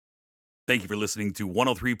Thank you for listening to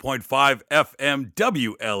 103.5 FM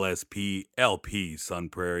WLSP LP Sun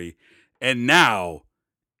Prairie. And now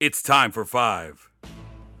it's time for 5.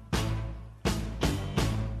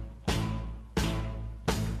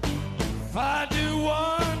 If I do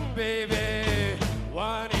one, baby,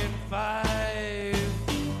 1 in 5.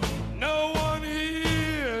 No one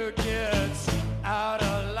here gets out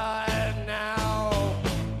alive now.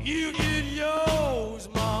 You get yours,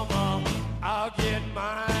 mama, I'll get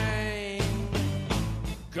mine.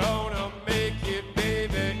 Gonna make it,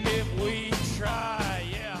 baby, if we try,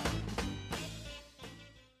 yeah.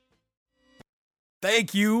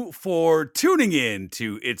 Thank you for tuning in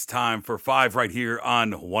to It's Time for 5 right here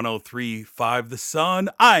on 103.5 The Sun.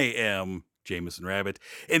 I am Jameson Rabbit.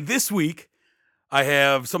 And this week, I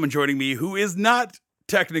have someone joining me who is not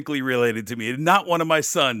technically related to me, not one of my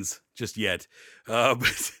sons just yet.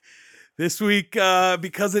 But this week,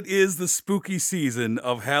 because it is the spooky season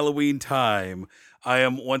of Halloween time, I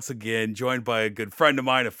am once again joined by a good friend of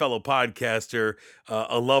mine, a fellow podcaster,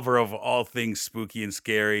 a lover of all things spooky and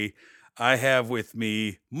scary. I have with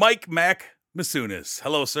me Mike Mac Masunas.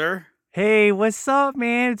 Hello, sir. Hey, what's up,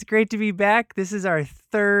 man? It's great to be back. This is our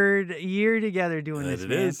third year together doing this, It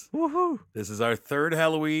man. is. Woohoo! This is our third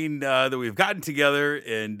Halloween that we've gotten together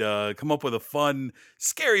and come up with a fun,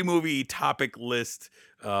 scary movie topic list.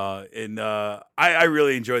 I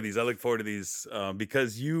really enjoy these. I look forward to these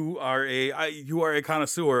because you are a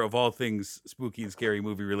connoisseur of all things spooky and scary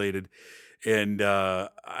movie related, and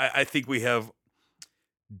I think we have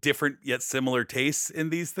different yet similar tastes in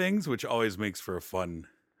these things, which always makes for a fun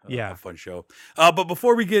show. But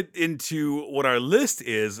before we get into what our list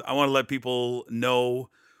is, I want to let people know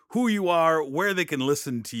who you are, where they can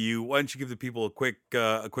listen to you. Why don't you give the people a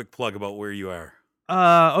quick plug about where you are?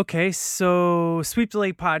 Okay, so Sweep the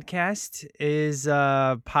Lake podcast is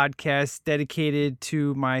a podcast dedicated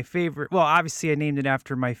to my favorite. Well, obviously, I named it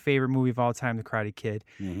after my favorite movie of all time, The Karate Kid.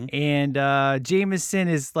 Mm-hmm. And Jameson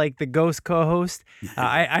is like the ghost co-host.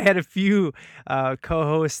 I had a few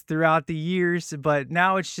co-hosts throughout the years, but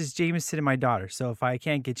now it's just Jameson and my daughter. So if I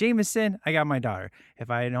can't get Jameson, I got my daughter. If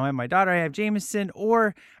I don't have my daughter, I have Jameson.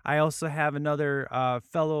 Or I also have another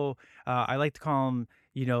fellow. I like to call him,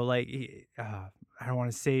 I don't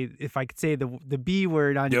want to say, if I could say the B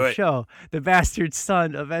word on your show, the bastard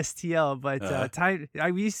son of STL. But I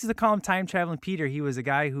used to call him Time Traveling Peter. He was a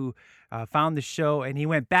guy who found the show and he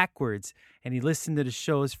went backwards and he listened to the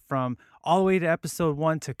shows from all the way to episode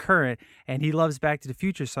 1 to current, and he loves Back to the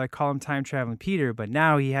Future, so I call him Time Traveling Peter. But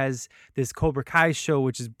now he has this Cobra Kai show,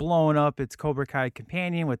 which is blowing up. It's Cobra Kai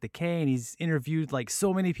Companion with the K, and he's interviewed like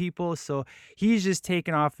so many people, so he's just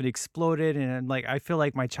taken off and exploded. And like, I feel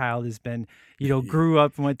like my child has been, grew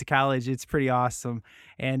up and went to college. It's pretty awesome.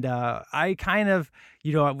 And I kind of,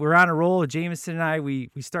 we're on a roll. Jameson and I, we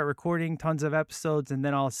start recording tons of episodes, and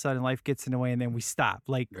then all of a sudden life gets in the way, and then we stop,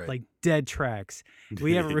 like dead tracks.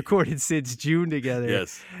 We haven't recorded since June together.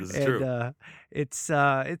 Yes, this is true.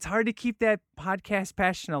 It's hard to keep that podcast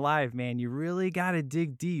passion alive, man. You really got to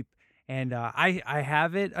dig deep. And I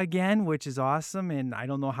have it again, which is awesome, and I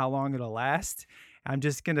don't know how long it'll last. I'm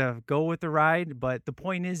just going to go with the ride, but the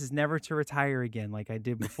point is never to retire again like I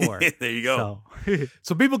did before. There you go.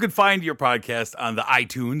 So people can find your podcast on the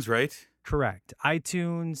iTunes, right? Correct.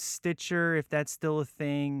 iTunes, Stitcher, if that's still a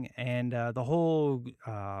thing, and the whole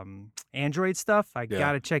Android stuff, I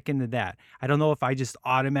got to check into that. I don't know if I just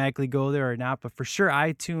automatically go there or not, but for sure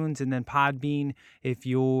iTunes, and then Podbean if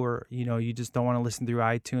you're, you just don't want to listen through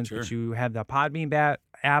iTunes, but you have the Podbean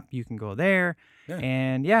app, you can go there. Yeah.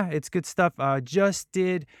 And it's good stuff. Just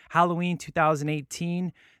did Halloween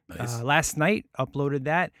 2018 last night, uploaded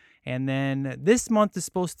that. And then this month is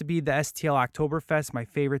supposed to be the STL Oktoberfest, my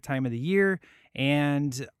favorite time of the year.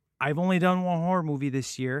 And I've only done one horror movie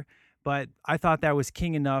this year, but I thought that was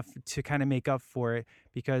king enough to kind of make up for it,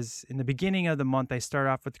 because in the beginning of the month, I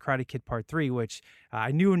started off with Karate Kid Part 3, which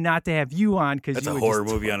I knew not to have you on because you a horror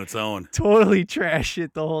movie on its own. Totally trash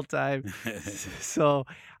it the whole time. So,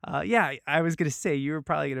 I was going to say, you were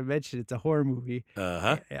probably going to mention it's a horror movie.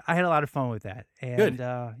 I had a lot of fun with that. And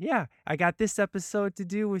good. I got this episode to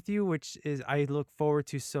do with you, which is I look forward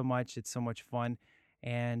to so much. It's so much fun.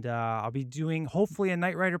 And I'll be doing hopefully a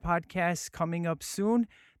Knight Rider podcast coming up soon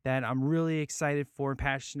that I'm really excited for and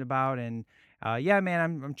passionate about. And man,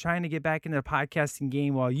 I'm trying to get back into the podcasting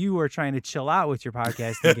game while you are trying to chill out with your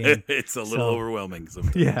podcasting game. It's a little overwhelming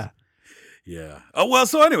sometimes. Yeah. Oh, well,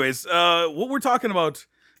 so anyways, what we're talking about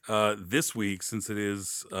this week, since it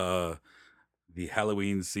is the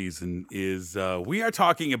Halloween season, is we are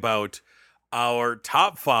talking about our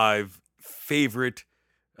top 5 favorite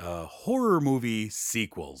horror movie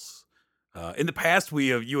sequels. In the past,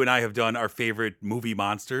 you and I have done our favorite movie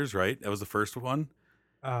monsters, right? That was the first one.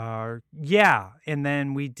 Yeah, and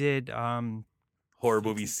then we did Horror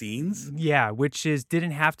movie scenes. yeah, which is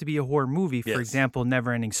didn't have to be a horror movie. For Yes. example,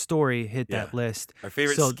 Neverending Story hit Yeah. that list. Our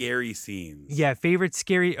favorite So scary scenes. yeah, favorite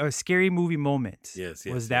scary movie moment. Yes,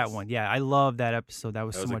 was yes, that yes. one. Yeah, I love that episode. That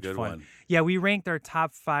was That so was a much good fun. one. Yeah, we ranked our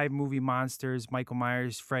top 5 movie monsters: Michael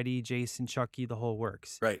Myers, Freddy, Jason, Chucky, the whole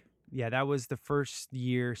works. Right. Yeah, that was the first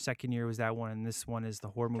year. Second year was that one, and this one is the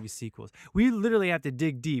horror movie sequels. We literally have to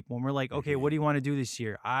dig deep when we're like, okay, what do you want to do this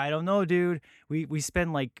year? I don't know, dude. We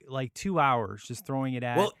spend like 2 hours just throwing it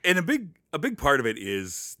at. Well, and a big part of it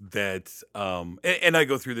is that, and I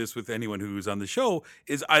go through this with anyone who's on the show,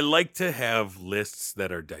 is I like to have lists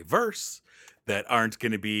that are diverse, that aren't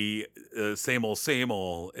going to be same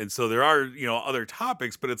old, and so there are other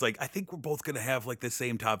topics, but it's like I think we're both going to have like the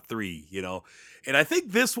same top 3, and I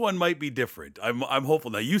think this one might be different. I'm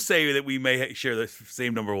hopeful. Now you say that we may share the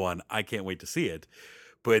same number 1. I can't wait to see it,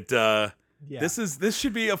 but yeah. this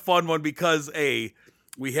should be a fun one because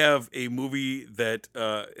we have a movie that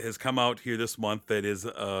has come out here this month that is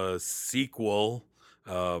a sequel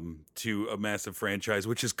to a massive franchise,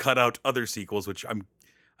 which has cut out other sequels. Which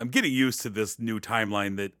I'm getting used to this new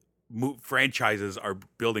timeline that franchises are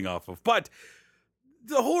building off of. But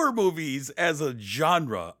the horror movies as a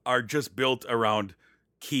genre are just built around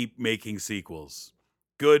keep making sequels.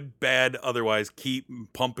 Good, bad, otherwise, keep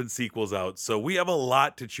pumping sequels out. So we have a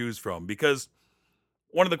lot to choose from because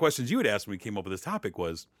one of the questions you had asked when we came up with this topic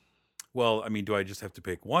was, well, I mean, do I just have to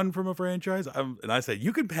pick one from a franchise? And I said,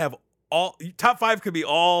 you can have top 5 could be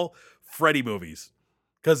all Freddy movies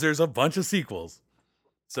because there's a bunch of sequels.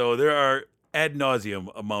 So there are ad nauseum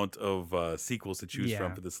amount of sequels to choose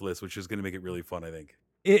from Yeah. for this list, which is going to make it really fun, I think.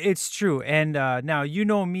 It's true. And now you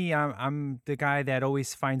know me, I'm the guy that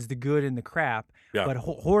always finds the good in the crap. Yeah. But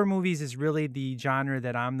horror movies is really the genre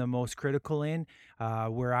that I'm the most critical in,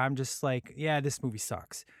 where I'm just like, yeah, this movie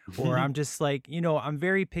sucks. Or I'm just like, I'm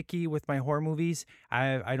very picky with my horror movies.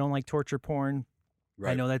 I don't like torture porn. I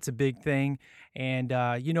Right. know that's a big thing, and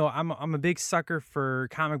I'm a big sucker for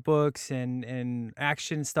comic books and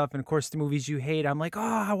action and stuff, and of course the movies you hate. I'm like,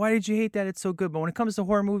 oh, why did you hate that? It's so good. But when it comes to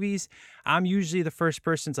horror movies, I'm usually the first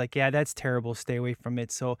person's like, yeah, that's terrible. Stay away from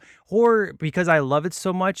it. So horror, because I love it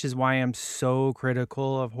so much, is why I'm so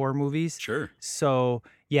critical of horror movies. Sure. So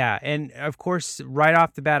yeah, and of course, right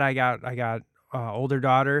off the bat, I got older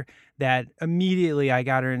daughter that immediately I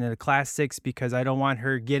got her into the classics because I don't want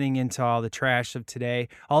her getting into all the trash of today.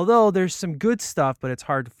 Although there's some good stuff, but it's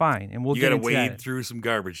hard to find, and we'll You get got to into wade that. through some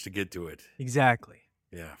garbage to get to it. Exactly.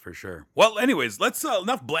 Yeah, for sure. Well, anyways, let's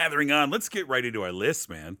enough blathering on. Let's get right into our list,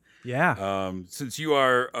 man. Yeah. Since you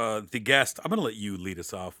are the guest, I'm going to let you lead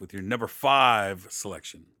us off with your number 5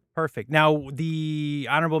 selection. Perfect. Now the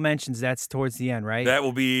honorable mentions, that's towards the end, right? That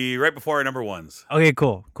will be right before our number 1s. Okay,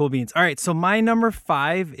 cool. Cool beans. All right, so my number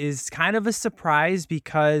 5 is kind of a surprise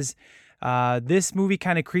because this movie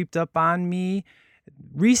kind of creeped up on me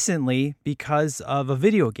recently because of a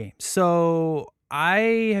video game. So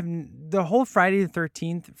I have the whole Friday the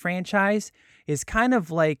 13th franchise is kind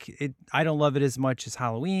of like it. I don't love it as much as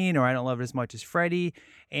Halloween, or I don't love it as much as Freddy.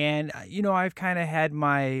 And I've kind of had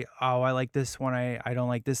my I like this one, I don't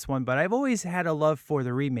like this one, but I've always had a love for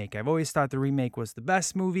the remake. I've always thought the remake was the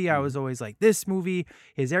best movie. I was always like, this movie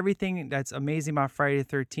is everything that's amazing about Friday the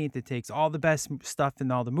 13th. It takes all the best stuff in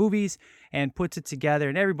all the movies and puts it together,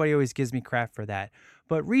 and everybody always gives me crap for that.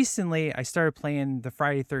 But recently, I started playing the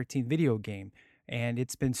Friday the 13th video game, and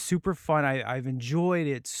it's been super fun. I've enjoyed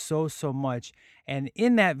it so much. And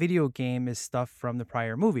in that video game is stuff from the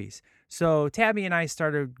prior movies. So Tabby and I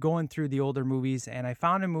started going through the older movies, and I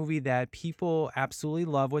found a movie that people absolutely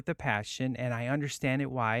love with a passion, and I understand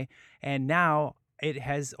it why. And now it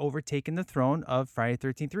has overtaken the throne of Friday the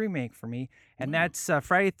 13th remake for me. And that's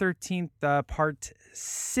Friday the 13th Part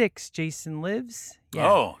 6, Jason Lives.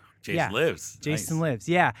 Oh, Jason Yeah. Lives. Jason Nice. Lives.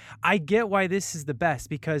 Yeah. I get why this is the best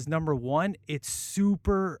because number 1, it's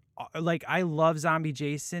super like I love Zombie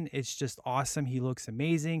Jason. It's just awesome. He looks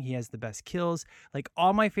amazing. He has the best kills. Like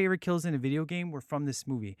all my favorite kills in a video game were from this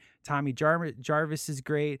movie. Tommy Jarvis is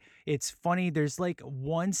great. It's funny. There's like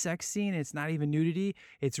one sex scene. It's not even nudity.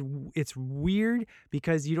 It's weird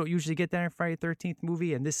because you don't usually get that in a Friday the 13th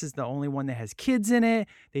movie, and this is the only one that has kids in it.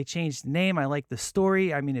 They changed the name. I like the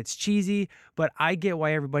story. I mean, it's cheesy, but I get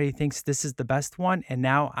why everybody thinks this is the best one. And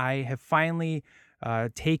now I have finally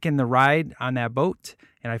taken the ride on that boat,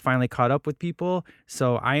 and I finally caught up with people.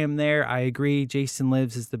 So I am there. I agree. Jason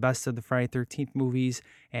Lives is the best of the Friday the 13th movies,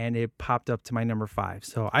 and it popped up to my number 5.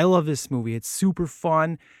 So I love this movie. It's super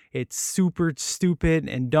fun. It's super stupid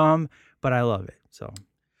and dumb, but I love it. So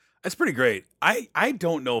That's pretty great. I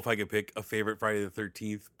don't know if I could pick a favorite Friday the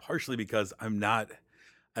 13th, partially because I'm not,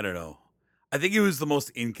 I don't know. I think it was the most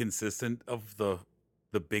inconsistent of the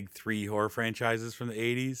big three horror franchises from the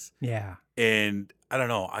 80s. Yeah. And I don't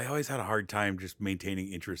know. I always had a hard time just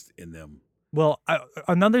maintaining interest in them. Well,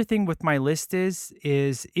 another thing with my list is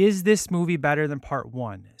this movie better than part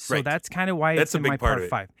one? So Right. that's kind of why That's it's a in big my part part of it.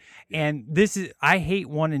 5. Yeah. And this is I hate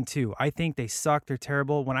 1 and 2. I think they suck. They're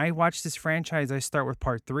terrible. When I watch this franchise, I start with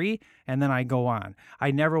part 3 and then I go on.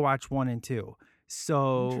 I never watch 1 and 2.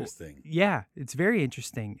 So Interesting. yeah, it's very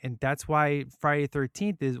interesting, and that's why Friday the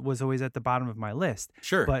 13th was always at the bottom of my list.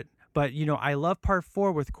 Sure. But you know, I love part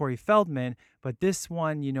 4 with Corey Feldman, but this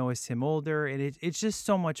one, you know, is him older, and it's just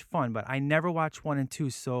so much fun. But I never watched 1 and 2,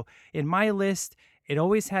 so in my list, it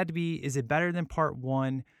always had to be: is it better than part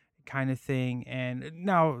 1? Kind of thing. And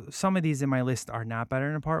now some of these in my list are not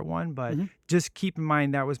better than part 1, but just keep in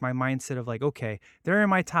mind that was my mindset of like, okay, they're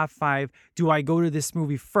in my top 5. Do I go to this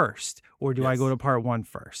movie first, or do I go Yes. to part 1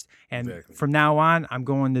 first? And Exactly. from now on, I'm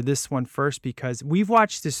going to this one first because we've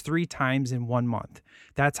watched this 3 times in 1 month.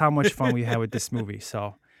 That's how much fun we had with this movie.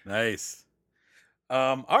 So Nice.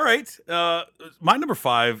 All right. My number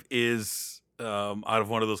 5 is out of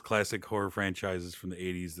one of those classic horror franchises from the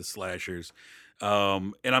 80s, the slashers.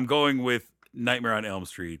 And I'm going with Nightmare on Elm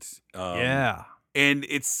Street. yeah. And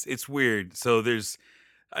it's weird. So there's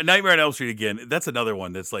a Nightmare on Elm Street again. That's another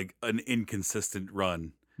one that's like an inconsistent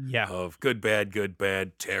run Yeah. of good, bad,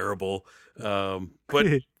 terrible. But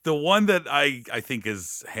the one that I think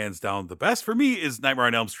is hands down the best for me is Nightmare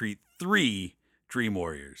on Elm Street 3 Dream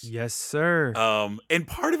Warriors. Yes, sir. And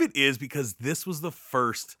part of it is because this was the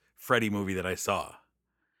first Freddy movie that I saw.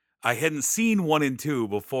 I hadn't seen 1 and 2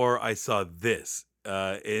 before I saw this.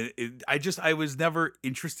 I was never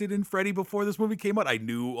interested in Freddy before this movie came out. I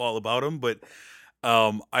knew all about him, but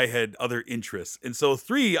I had other interests. And so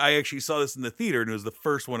 3, I actually saw this in the theater, and it was the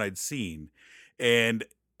first one I'd seen. And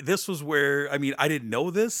this was where, I mean, I didn't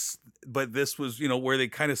know this, but this was, where they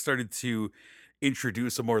kind of started to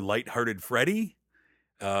introduce a more lighthearted Freddy,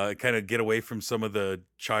 kind of get away from some of the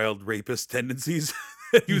child rapist tendencies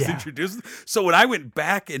that he was Yeah. introduced. So when I went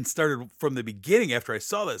back and started from the beginning after I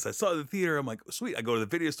saw this, I saw it in the theater. I'm like, sweet. I go to the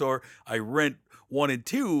video store, I rent 1 and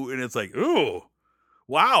 2, and it's like, ooh,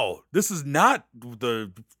 wow, this is not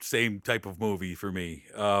the same type of movie for me.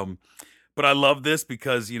 But I love this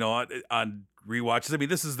because, on rewatches, I mean,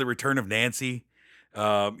 this is the return of Nancy.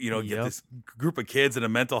 You get Yep. this group of kids in a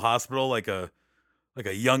mental hospital, like a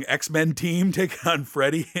young X-Men team taking on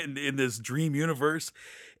Freddy in this dream universe.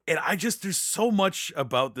 And there's so much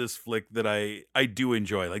about this flick that I do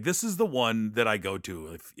enjoy. Like, this is the one that I go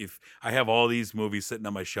to if I have all these movies sitting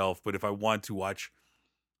on my shelf, but if I want to watch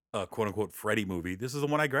a quote unquote Freddy movie, this is the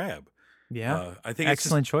one I grab. Yeah. I think it's just,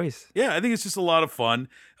 Excellent choice. I think it's just a lot of fun.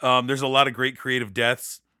 There's a lot of great creative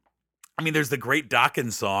deaths. I mean, there's the great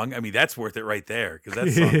Dawkins song. I mean, that's worth it right there because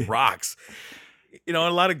that song rocks. And a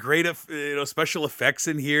lot of great, special effects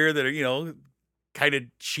in here that are, kind of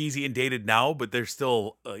cheesy and dated now, but they're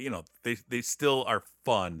still, they still are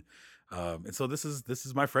fun. And so this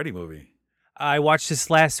is my Freddy movie. I watched this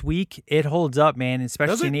last week. It holds up, man,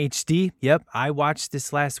 especially in HD. Yep, I watched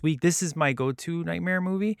this last week. This is my go-to nightmare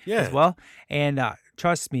movie as Yeah. well. And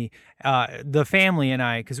trust me, the family and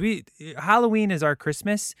I, because Halloween is our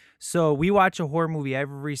Christmas, so we watch a horror movie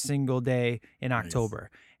every single day in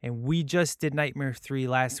October. And we just did Nightmare 3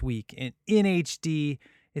 last week in HD.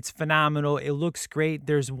 It's phenomenal. It looks great.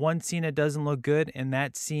 There's one scene that doesn't look good, and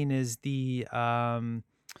that scene is the where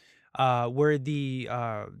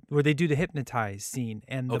they do the hypnotize scene,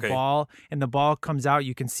 and Okay. the ball comes out.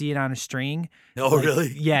 You can see it on a string. Oh, Like,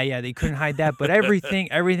 really? Yeah, they couldn't hide that. But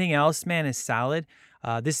everything else, man, is solid.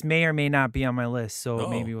 This may or may not be on my list, so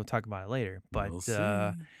maybe we'll talk about it later. But We'll see.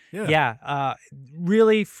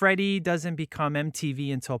 really, Freddy doesn't become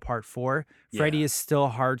MTV until part 4. Freddy Yeah. is still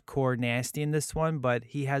hardcore nasty in this one, but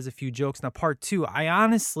he has a few jokes. Now, part 2, I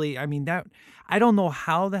don't know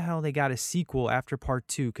how the hell they got a sequel after part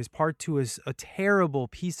 2, because part 2 is a terrible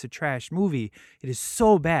piece of trash movie. It is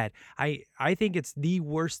so bad. I think it's the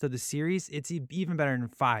worst of the series. It's even better than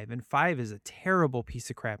 5, and 5 is a terrible piece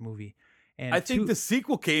of crap movie. And I think 2 the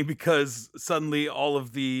sequel came because suddenly all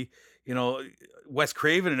of the, Wes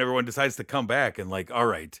Craven and everyone decides to come back and like, all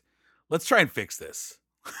right, let's try and fix this.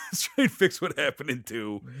 Let's try and fix what happened in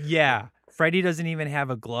 2. Yeah. Freddy doesn't even have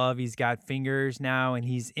a glove. He's got fingers now, and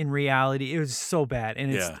he's in reality. It was so bad.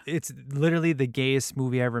 And it's literally the gayest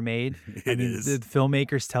movie ever made. It is. The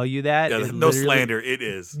filmmakers tell you that. Yeah, It no literally- slander. It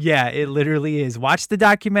is. Yeah, it literally is. Watch the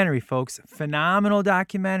documentary, folks. Phenomenal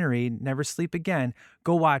documentary. Never Sleep Again.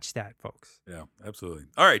 go watch that, folks. Yeah, absolutely.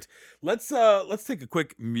 All right, let's take a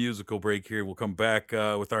quick musical break here. We'll come back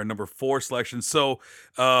with our number 4 selection. So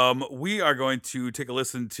we are going to take a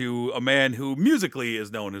listen to a man who musically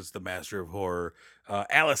is known as the master of horror,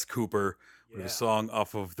 Alice Cooper, with a song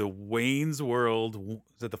off of the Wayne's World.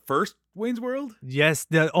 Is that the first Wayne's World? Yes,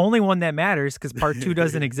 the only one that matters because part 2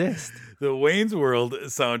 doesn't exist. The Wayne's World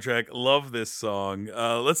soundtrack. Love this song.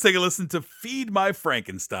 Let's take a listen to Feed My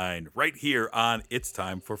Frankenstein right here on It's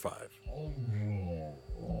Time for 5.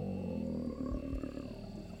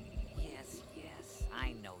 Yes, yes,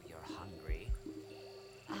 I know you're hungry.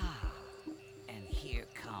 Ah, and here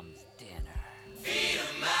comes dinner.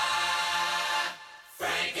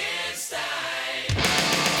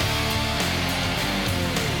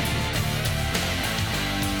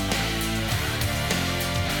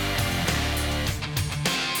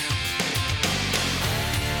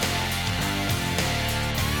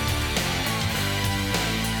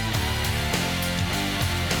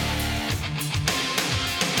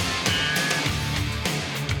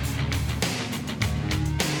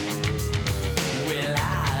 Well, I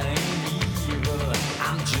ain't evil,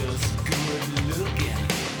 I'm just good looking.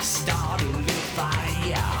 Start a little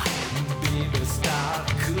fire, baby, start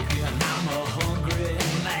cooking. I'm a hungry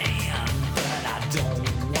man, but I don't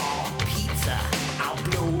want pizza. I'll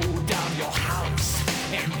blow down your house,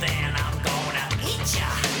 and then I'm gonna eat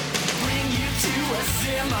ya. Bring you to a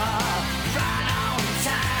simmer, right on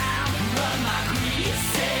time. Run my greasy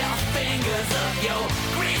fingers up your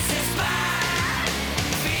greasy spine.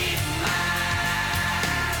 Feed my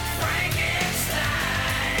Frankenstein,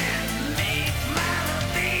 meet my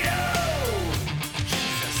libido.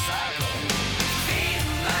 He's a psycho. Feed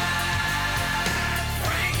my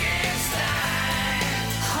Frankenstein,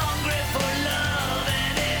 hungry for love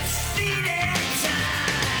and it's feeding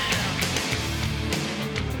time.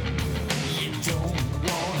 You don't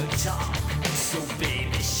wanna talk, so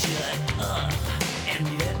baby shut up and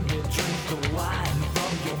let me drink the wine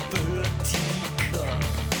from your 30 cup.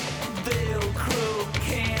 Velcro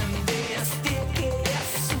candy, sticky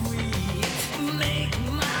sweet, make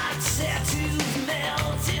my tattoos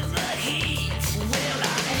melt in the heat. Well,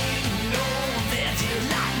 I ain't know that you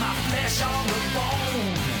like my flesh on the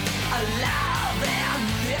bone, alive and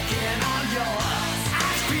licking on your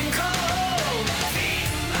ice cream cone.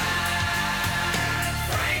 Feed my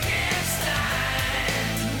Frankenstein,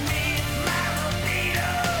 meet my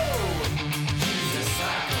libido. He's a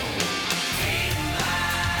psycho. Feed my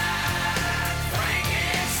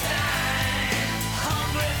Frankenstein,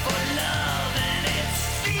 hungry for love and it's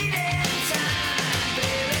feeding time,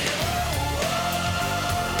 baby. Oh, oh,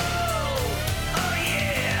 oh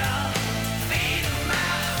yeah. Feed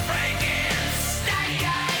my Frankenstein.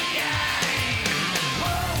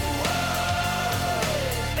 Oh, oh,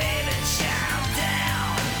 baby, chow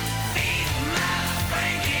down. Feed my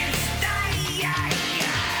Frankenstein.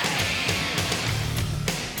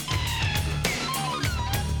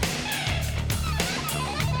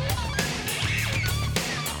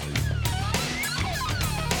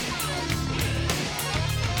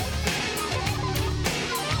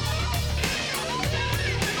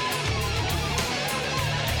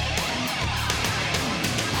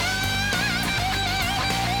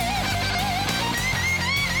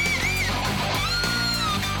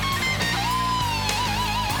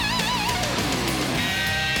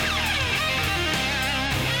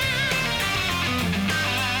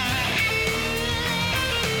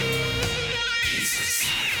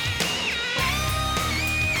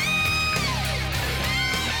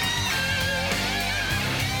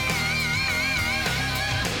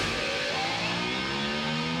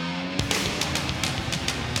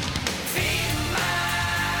 Feed my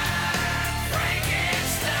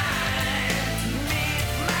Frankenstein, meet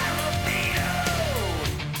my libido.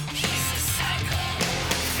 He's a psycho.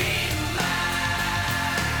 Feed my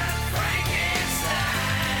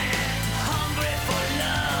Frankenstein, hungry for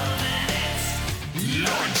love and it's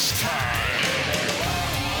lunchtime.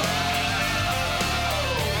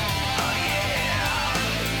 Oh yeah,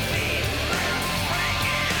 feed my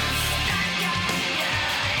Frankenstein.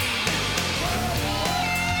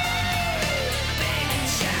 Baby,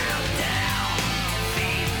 chow down.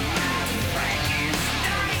 Feed my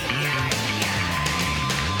Frankenstein.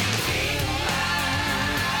 Feed my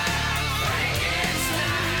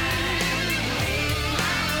Frankenstein. Meet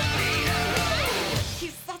my libido.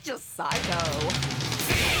 He's such a psycho.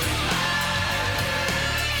 Feed my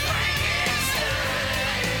Frankenstein.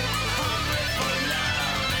 Hungry for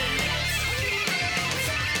love and it's feeding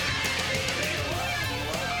time.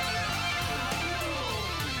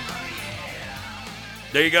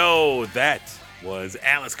 There you go. That was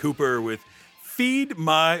Alice Cooper with Feed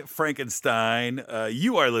My Frankenstein.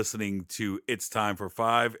 You are listening to It's Time for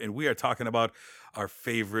Five, and we are talking about our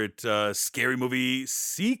favorite scary movie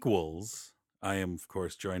sequels. I am, of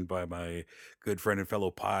course, joined by my good friend and fellow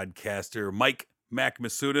podcaster, Mike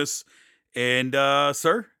Macmasudas. And,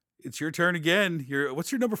 sir, it's your turn again.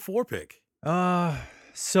 What's your number 4 pick?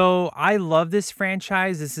 So I love this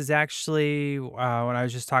franchise. This is actually when I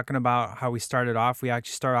was just talking about how we started off. We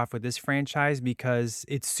actually start off with this franchise because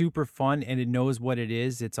it's super fun and it knows what it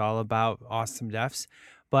is. It's all about awesome deaths.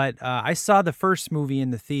 But I saw the first movie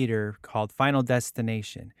in the theater called Final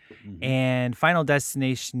Destination, and Final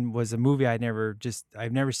Destination was a movie I've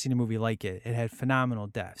never seen a movie like it. It had phenomenal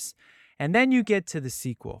deaths, and then you get to the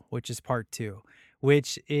sequel, which is part 2,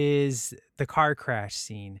 which is the car crash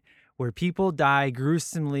scene, where people die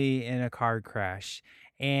gruesomely in a car crash.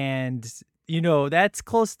 And, that's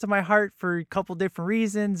close to my heart for a couple different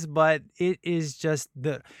reasons, but it is just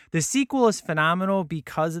the sequel is phenomenal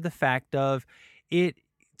because of the fact of it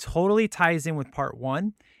totally ties in with part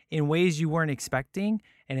 1 in ways you weren't expecting.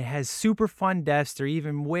 And it has super fun deaths. They're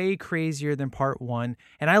even way crazier than part 1.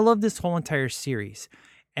 And I love this whole entire series.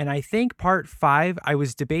 And I think part 5, I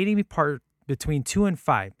was debating between 2 and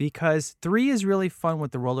 5 because 3 is really fun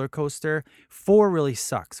with the roller coaster. 4 really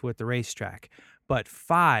sucks with the racetrack. But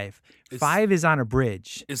 5 is on a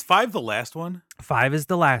bridge. Is 5 the last one? 5 is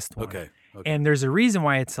the last one. Okay. And there's a reason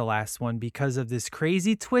why it's the last one, because of this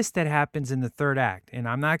crazy twist that happens in the third act. And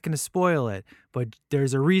I'm not going to spoil it, but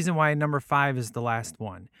there's a reason why number 5 is the last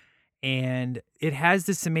one. And it has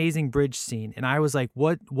this amazing bridge scene. And I was like,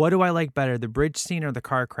 what do I like better, the bridge scene or the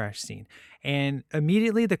car crash scene? And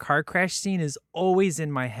immediately the car crash scene is always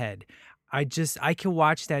in my head. I can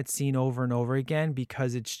watch that scene over and over again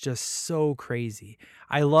because it's just so crazy.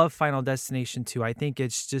 I love Final Destination 2. I think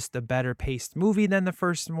it's just a better paced movie than the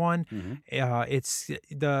first one.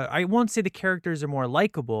 I won't say the characters are more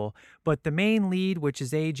likable, but the main lead, which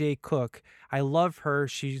is AJ Cook, I love her.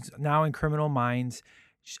 She's now in Criminal Minds.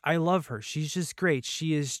 I love her. She's just great.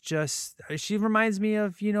 She reminds me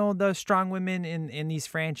of, the strong women in these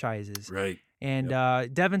franchises. Right. And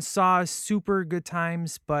Devin Saw, super good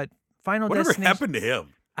times, but Final Whatever Destination happened to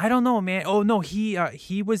him? I don't know, man. Oh no,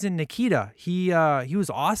 he was in Nikita. He was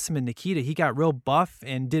awesome in Nikita. He got real buff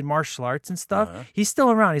and did martial arts and stuff. He's still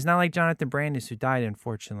around. He's not like Jonathan Brandis, who died,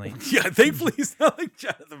 unfortunately. Yeah, thankfully he's not like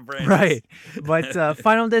Jonathan Brandis. Right. But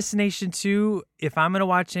Final Destination 2, if I'm gonna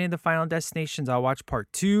watch any of the Final Destinations, I'll watch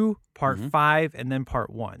part 2, part 5, and then part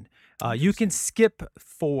 1. You can skip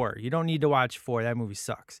 4. You don't need to watch 4. That movie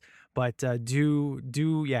sucks. But just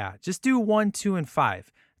do 1, 2, and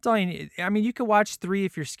 5. That's all you need. I mean, you could watch 3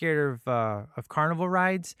 if you're scared of carnival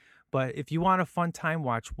rides, but if you want a fun time,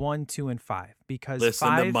 watch 1, 2, and 5 because Listen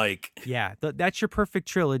 5, to Mike. Yeah, that's your perfect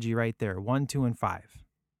trilogy right there. 1, 2, and 5.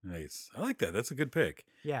 Nice. I like that. That's a good pick.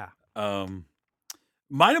 Yeah.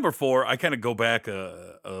 My number 4, I kind of go back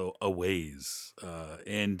a ways,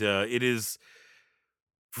 and it is,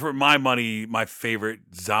 for my money, my favorite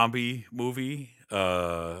zombie movie.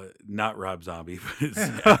 Not Rob Zombie, but it's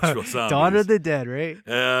actual zombies. Dawn of the Dead, right?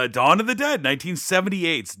 Dawn of the Dead,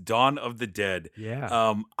 1978's Dawn of the Dead.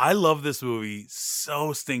 Yeah. I love this movie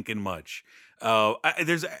so stinking much.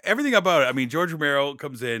 There's everything about it. I mean, George Romero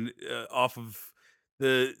comes in off of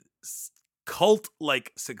the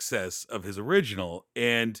cult-like success of his original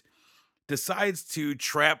and decides to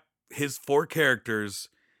trap his 4 characters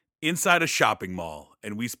inside a shopping mall,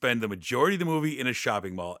 and we spend the majority of the movie in a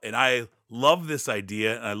shopping mall. And I love this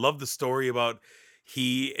idea, and I love the story about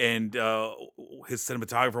he and his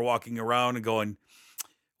cinematographer walking around and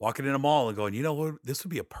walking in a mall and going, you know what, this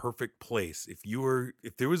would be a perfect place if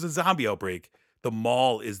there was a zombie outbreak. The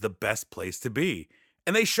mall is the best place to be,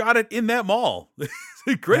 and they shot it in that mall.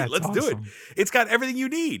 Great, let's do it. It's got everything you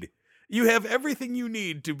need. You have everything you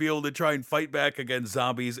need to be able to try and fight back against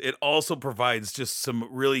zombies. It also provides just some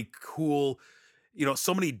really cool,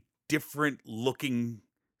 so many different looking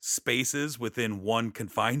spaces within one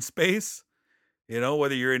confined space.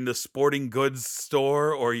 Whether you're in the sporting goods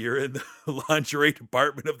store or you're in the lingerie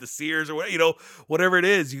department of the Sears or whatever it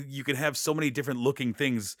is, you can have so many different looking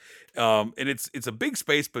things. And it's a big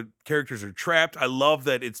space, but characters are trapped. I love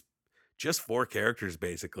that it's just 4 characters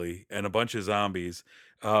basically and a bunch of zombies.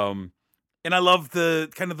 And I love the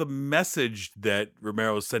kind of the message that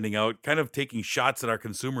Romero is sending out, kind of taking shots at our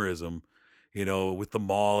consumerism, with the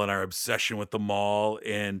mall and our obsession with the mall.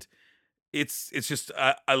 And it's just,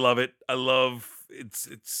 I love it. I love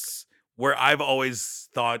it's where I've always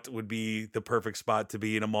thought would be the perfect spot to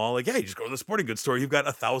be in a mall. Like, yeah, you just go to the sporting goods store. You've got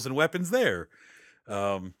 1,000 weapons there.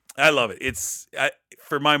 I love it.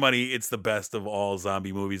 For my money, it's the best of all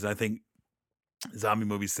zombie movies. I think zombie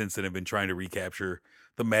movies since then have been trying to recapture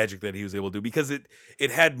the magic that he was able to do, because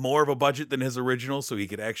it had more of a budget than his original, so he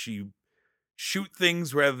could actually shoot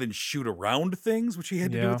things rather than shoot around things, which he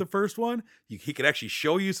had to do Yeah. with the first one. He could actually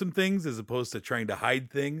show you some things as opposed to trying to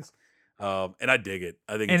hide things. And I dig it.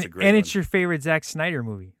 I think it's a great And one. it's your favorite Zack Snyder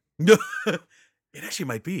movie. It actually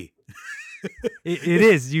might be. It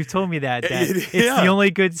is. You told me that. It's yeah. the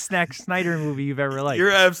only good Zack Snyder movie you've ever liked.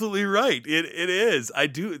 You're absolutely right. It is. I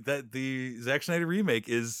do that. The Zack Snyder remake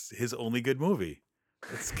is his only good movie.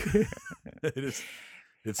 It's good. it is.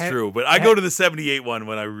 It's true. But I go to the 78 one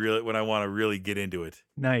when I want to really get into it.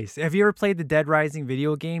 Nice. Have you ever played the Dead Rising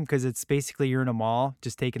video game? Because it's basically you're in a mall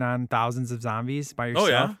just taking on thousands of zombies by yourself.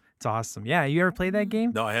 Oh, yeah? It's awesome. Yeah. You ever played that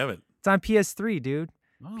game? No, I haven't. It's on PS3, dude.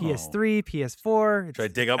 Oh. PS3, PS4. Should I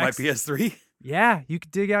dig out my PS3? Yeah, you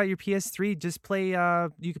could dig out your PS3. Just play.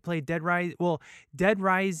 You could play Dead Rising. Well, Dead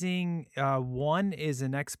Rising 1 is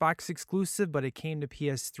an Xbox exclusive, but it came to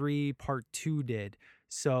PS3. Part 2 did.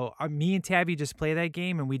 So me and Tabby just play that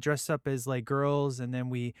game, and we dress up as like girls, and then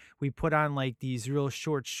we put on like these real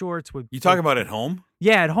short shorts with. You talking about at home?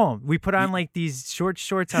 Yeah, at home. We put on like these short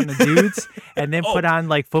shorts on the dudes, and then put on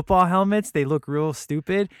like football helmets. They look real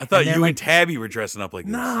stupid. I thought then, you like, and Tabby were dressing up like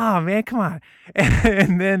this. no, man, come on.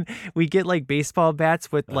 And then we get like baseball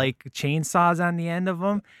bats with like chainsaws on the end of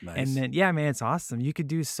them. Nice. And then, yeah, man, it's awesome. You could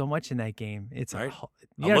do so much in that game. It's All right. you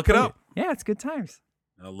I'll gotta look it play up. Yeah, it's good times.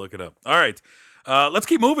 I'll look it up. All right. Let's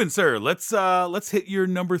keep moving, sir. Let's hit your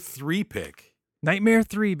number 3 pick. Nightmare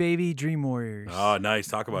 3, baby, Dream Warriors. Oh, nice.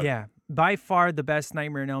 Talk about it. Yeah, by far the best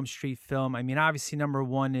Nightmare on Elm Street film. I mean, obviously number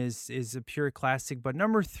 1 is a pure classic, but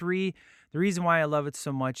number 3, the reason why I love it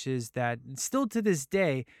so much is that still to this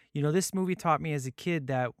day, you know, this movie taught me as a kid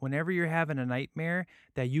that whenever you're having a nightmare,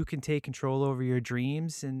 that you can take control over your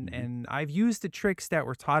dreams. And I've used the tricks that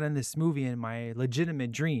were taught in this movie in my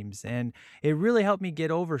legitimate dreams, and it really helped me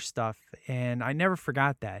get over stuff. And I never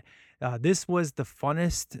forgot that. This was the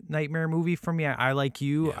funnest nightmare movie for me. I like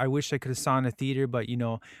you. Yeah. I wish I could have saw it in a theater, but you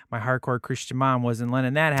know, my hardcore Christian mom wasn't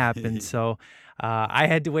letting that happen. So I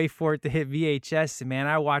had to wait for it to hit VHS. And man,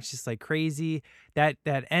 I watched this like crazy. That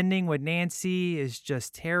ending with Nancy is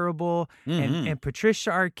just terrible. And Patricia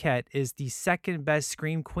Arquette is the second best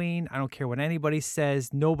scream queen. I don't care what anybody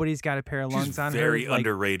says. Nobody's got a pair of lungs She's on her. very Like,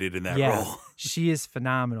 underrated in that yeah, role. she is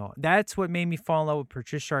phenomenal. That's what made me fall in love with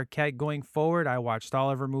Patricia Arquette. Going forward, I watched all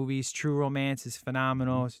of her movies. True Romance is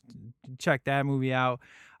phenomenal. Check that movie out.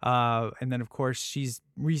 And then, of course, she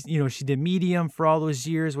did Medium for all those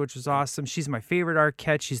years, which was awesome. She's my favorite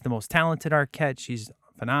Arquette. She's the most talented Arquette. She's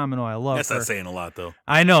phenomenal. I love That's her. not saying a lot, though.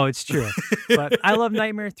 I know, it's true. But I love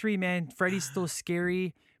Nightmare 3, man. Freddy's still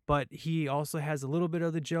scary, but he also has a little bit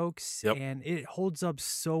of the jokes, Yep. and it holds up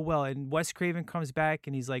so well. And Wes Craven comes back,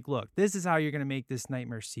 and he's like, look, this is how you're going to make this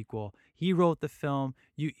Nightmare sequel. He wrote the film.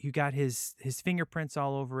 You got his fingerprints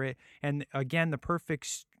all over it. And again, the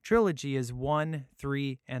perfect trilogy is 1,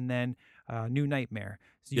 3, and then New Nightmare.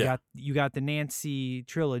 So you got the Nancy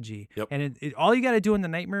trilogy. Yep. And all you got to do in the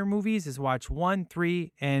Nightmare movies is watch 1,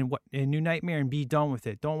 3, and New Nightmare and be done with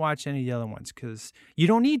it. Don't watch any of the other ones because you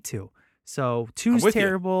don't need to. So 2's with you.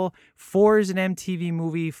 terrible, 4 is an MTV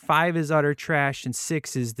movie, 5 is utter trash, and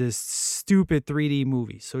 6 is this stupid 3D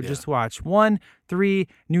movie. So just watch 1, 3,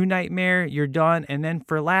 New Nightmare, you're done. And then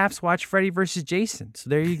for laughs, watch Freddy vs. Jason.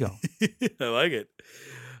 So there you go. I like it.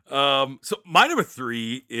 So my number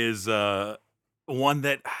 3 is one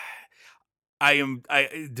that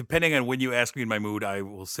I depending on when you ask me in my mood, I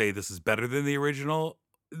will say this is better than the original.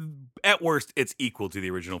 At worst, it's equal to the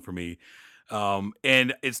original for me.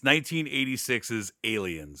 And it's 1986's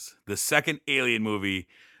Aliens, the second Alien movie.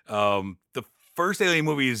 The first Alien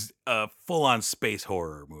movie is a full-on space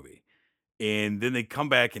horror movie. And then they come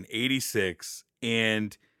back in 86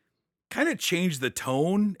 and kind of change the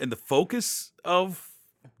tone and the focus of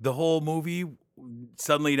the whole movie.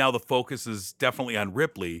 Suddenly now the focus is definitely on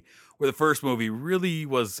Ripley, where the first movie really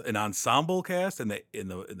was an ensemble cast and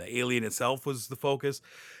the alien itself was the focus.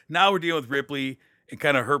 Now we're dealing with Ripley and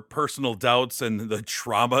kind of her personal doubts and the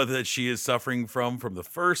trauma that she is suffering from the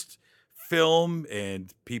first film,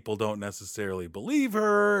 and people don't necessarily believe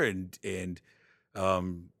her, and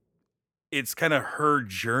it's kind of her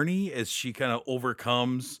journey as she kind of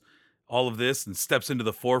overcomes all of this and steps into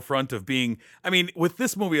the forefront of being, I mean, with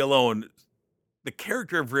this movie alone, the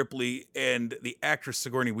character of Ripley and the actress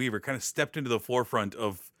Sigourney Weaver kind of stepped into the forefront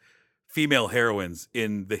of female heroines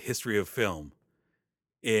in the history of film.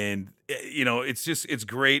 And, you know, it's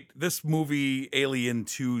great. This movie, Alien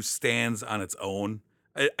 2, stands on its own.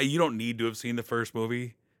 You don't need to have seen the first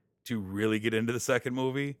movie to really get into the second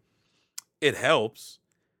movie. It helps,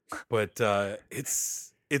 but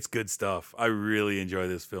it's It's good stuff. I really enjoy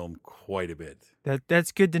this film quite a bit.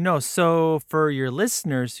 That's good to know. So for your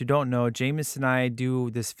listeners who don't know, Jameis and I do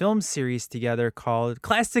this film series together called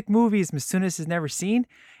Classic Movies Masunas has never seen.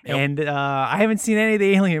 Yep. And I haven't seen any of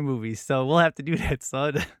the Alien movies, so we'll have to do that,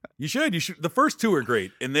 son. You should. The first two are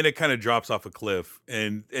great, and then it kind of drops off a cliff.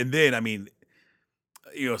 And then, I mean,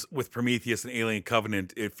 with Prometheus and Alien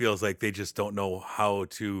Covenant, it feels like they just don't know how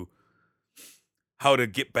to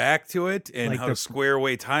get back to it and Like how to square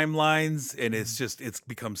away timelines. And it's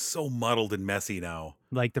become so muddled and messy now.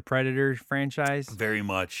 Like the Predator franchise. Very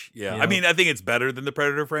much. Yeah. Yeah. I mean, I think it's better than the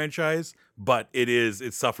Predator franchise, but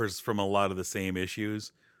it suffers from a lot of the same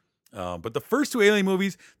issues. But the first two Alien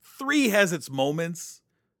movies, 3 has its moments,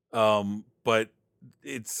 but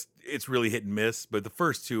it's really hit and miss. But the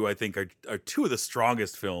first two, I think, are two of the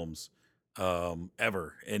strongest films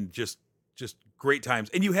ever, and just great times.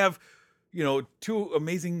 And you have, two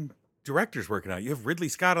amazing directors working out. You have Ridley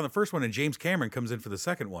Scott on the first one, and James Cameron comes in for the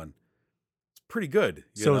second one. It's pretty good.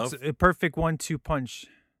 It's a perfect 1-2 punch.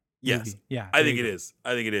 Yes. movie. Yeah. I there think you it go. is.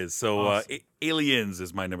 I think it is. So Awesome. Aliens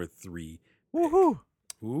is my number 3. Woohoo.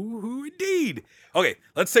 Ooh, indeed. Okay,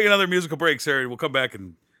 let's take another musical break, Sarah. We'll come back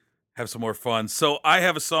and have some more fun. So I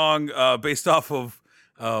have a song based off of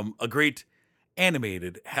a great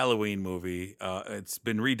animated Halloween movie. It's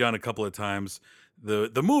been redone a couple of times.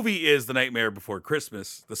 The movie is The Nightmare Before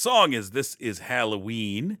Christmas. The song is This Is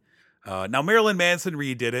Halloween. Now, Marilyn Manson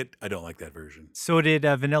redid it. I don't like that version. So did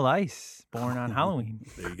Vanilla Ice, Born on Halloween.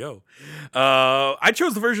 There you go. I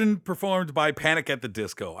chose the version performed by Panic at the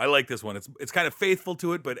Disco. I like this one. It's kind of faithful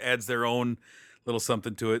to it, but adds their own little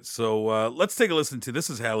something to it. So let's take a listen to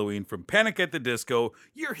This Is Halloween from Panic at the Disco.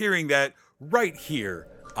 You're hearing that right here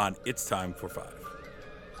on It's Time for 5.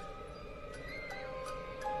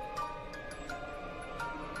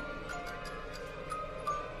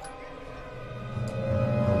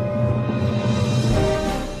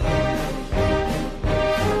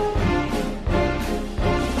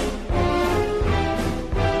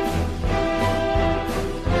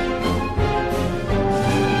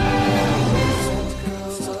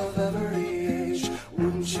 Girls of every age,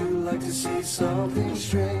 wouldn't you like to see something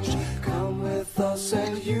strange? Come with us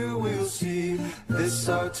and you will see this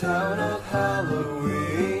our town of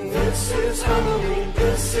Halloween. This is Halloween,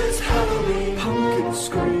 this is Halloween. Pumpkins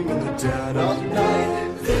scream in the dead of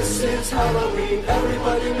night. This is Halloween,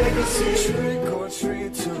 everybody make a scene. Trick or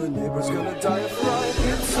treat till the neighbor's gonna die of fright.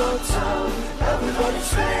 It's our town, everybody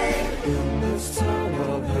sing. In this town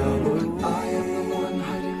of Halloween, I am the one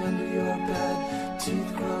hiding under your bed.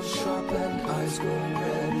 Teeth grow sharp and eyes glowing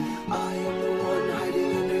red. I am the one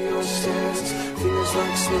hiding under your stairs. Fingers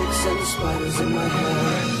like snakes and spiders in my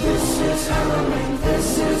hair. This is Halloween,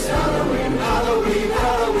 this is Halloween. Halloween,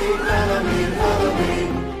 Halloween, Halloween,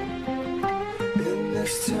 Halloween. In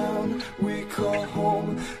this town we call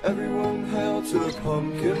home, everyone hail to the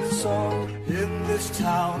pumpkin song. In this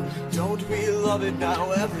town, don't we love it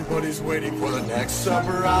now? Everybody's waiting for the next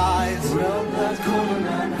surprise. Around that corner,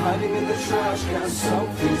 man hiding in the trash can.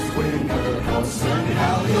 Something's waiting at the house and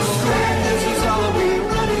how you stand. This is Halloween,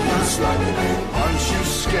 running and striking in. Aren't you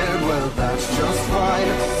scared? Well, that's just fine.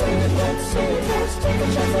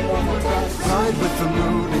 Ride with the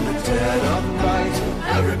moon in the dead of night.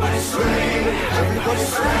 Everybody scream, everybody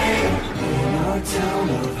scream. In our town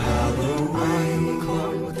of Halloween,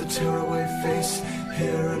 clown with the tearaway face,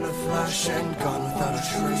 here in a flash and gone without a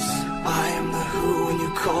trace. I am the who when you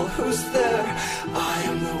call, who's there? I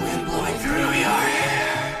am the wind blowing through your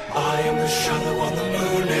hair. I am the shadow on the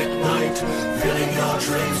moon at night, filling your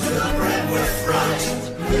dreams to the brim with fright.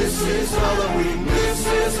 This is Halloween, this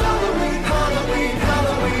is Halloween, Halloween,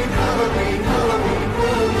 Halloween, Halloween, Halloween,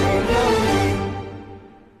 Halloween, Halloween.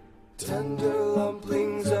 Tender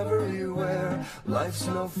lumplings everywhere. Life's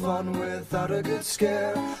no fun without a good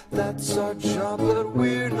scare. That's our job, but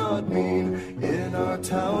we're not mean. In our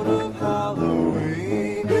town of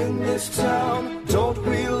Halloween, in this town, don't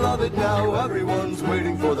we love it now? Everyone's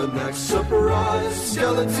waiting for the next surprise.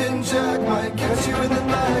 Skeleton Jack might catch you in the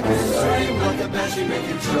back. Scream like a banshee, make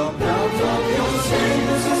you jump out of your skin.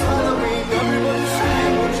 This is Halloween, everybody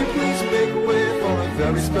scream. Would you please make way for a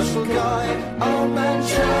very special guy? Our man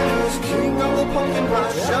Jack is king of the pumpkin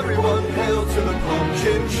patch. Everyone hail to the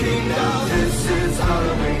pumpkin king now. This is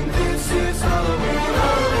Halloween, this is Halloween,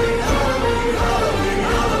 Halloween, Halloween, Halloween,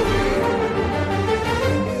 Halloween.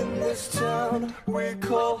 In this town we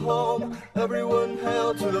call home, everyone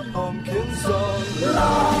hail to the pumpkin song. La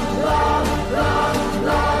la la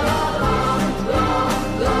la la la la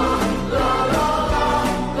la la.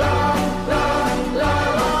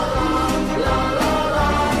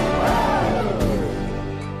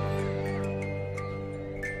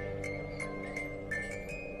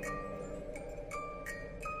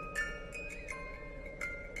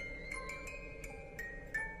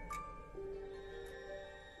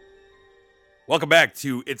 Welcome back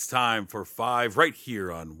to It's Time for Five, right here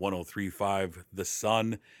on 103.5 The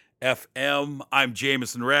Sun FM. I'm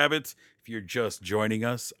Jameson Rabbit. If you're just joining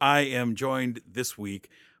us, I am joined this week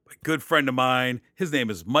by a good friend of mine. His name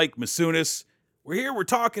is Mike Masunis. We're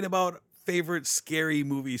talking about favorite scary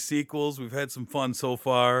movie sequels. We've had some fun so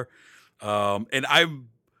far. And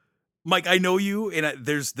Mike, I know you, and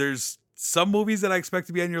there's some movies that I expect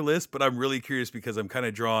to be on your list, but I'm really curious because I'm kind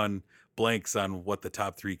of drawing blanks on what the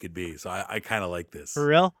top three could be. So I kind of like this. For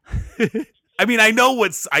real? I mean, I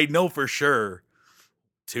know for sure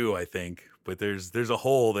two, I think, but there's a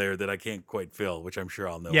hole there that I can't quite fill, which I'm sure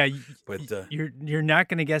I'll know. Yeah, but you're not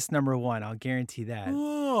gonna guess number one. I'll guarantee that.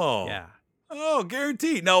 oh, Yeah. oh,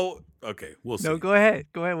 guaranteed. No, okay, we'll see. No, go ahead.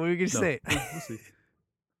 Go ahead. What were you gonna No, say? we'll see.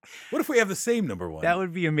 What if we have the same number one? That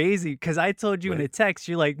would be amazing because I told you in Right. a text,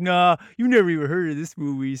 you're like, nah, you never even heard of this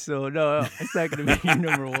movie, so no, it's not gonna be your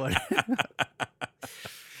number one.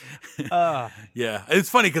 Yeah, it's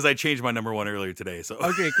funny because I changed my number one earlier today. So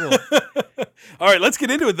Okay, cool. All right, let's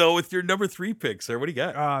get into it though with your number three pick, sir. What do you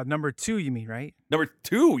got? Number two, you mean, right? Number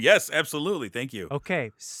two, yes, absolutely. Thank you.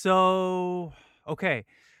 Okay,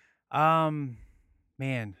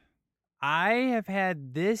 man, I have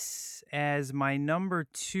had this as my number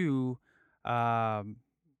two. I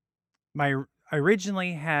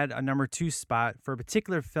originally had a number two spot for a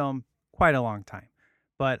particular film quite a long time,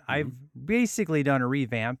 but I've basically done a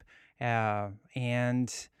revamp, and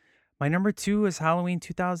my number two is Halloween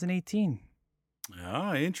 2018.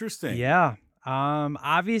 Ah, interesting. Yeah.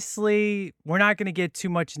 Obviously, we're not going to get too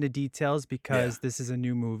much into details because this is a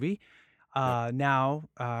new movie. Now,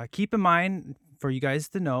 keep in mind for you guys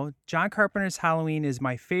to know, John Carpenter's Halloween is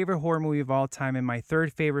my favorite horror movie of all time and my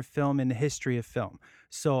third favorite film in the history of film.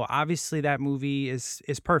 So obviously that movie is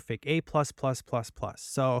perfect. A+++++.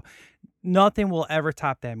 So nothing will ever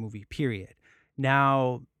top that movie, period.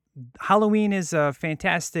 Now, Halloween is a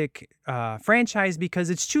fantastic franchise because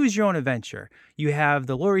it's choose your own adventure. You have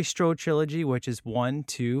the Laurie Strode trilogy, which is 1,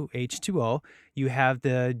 2, H2O. You have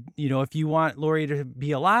if you want Laurie to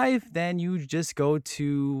be alive, then you just go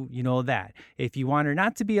to, that. If you want her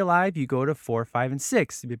not to be alive, you go to 4, 5, and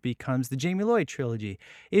 6. It becomes the Jamie Lloyd trilogy.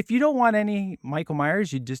 If you don't want any Michael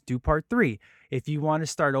Myers, you just do part 3. If you want to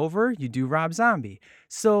start over, you do Rob Zombie.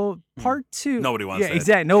 So part 2. Nobody wants that.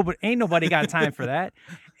 Exactly. Ain't nobody got time for that.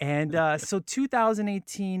 And so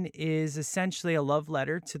 2018 is essentially a love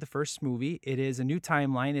letter to the first movie. It is a new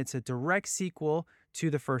timeline. It's a direct sequel to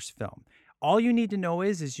the first film. All you need to know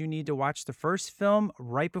is you need to watch the first film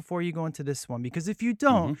right before you go into this one. Because if you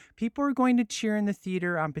don't, people are going to cheer in the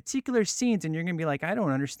theater on particular scenes, and you're going to be like, I don't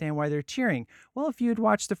understand why they're cheering. Well, if you had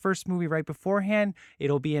watched the first movie right beforehand,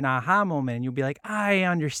 it'll be an aha moment, and you'll be like, I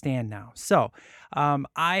understand now. So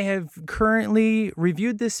I have currently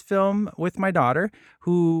reviewed this film with my daughter,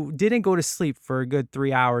 who didn't go to sleep for a good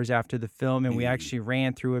 3 hours after the film, and we actually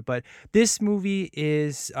ran through it. But this movie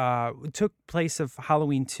took place of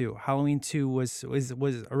Halloween 2. Halloween 2 was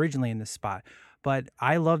originally in this spot. But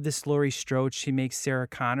I love this Laurie Strode. She makes Sarah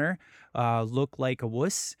Connor look like a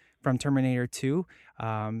wuss from Terminator 2.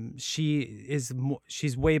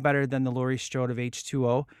 She's way better than the Laurie Strode of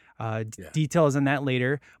H2O. Details on that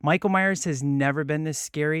later. Michael Myers has never been this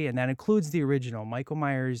scary, and that includes the original. Michael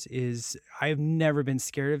Myers I've never been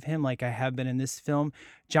scared of him like I have been in this film.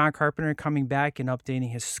 John Carpenter coming back and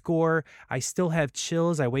updating his score. I still have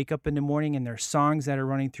chills. I wake up in the morning and there's songs that are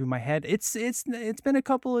running through my head. It's been a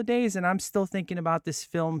couple of days and I'm still thinking about this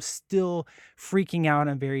film, still freaking out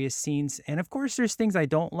on various scenes. And of course, there's things I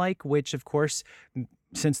don't like, which of course,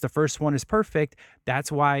 since the first one is perfect,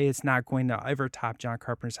 that's why it's not going to ever top John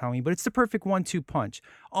Carpenter's Halloween. But it's the perfect 1-2 punch.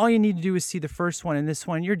 All you need to do is see the first one and this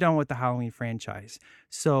one, you're done with the Halloween franchise.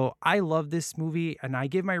 So I love this movie, and I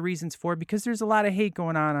give my reasons for it because there's a lot of hate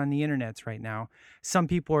going on the internets right now. Some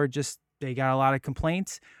people are they got a lot of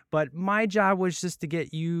complaints, but my job was just to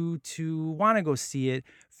get you to want to go see it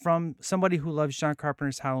from somebody who loves John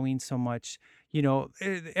Carpenter's Halloween so much.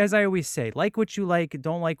 As I always say, like what you like,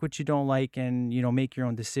 don't like what you don't like, and, make your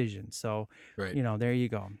own decision. So, Right. There you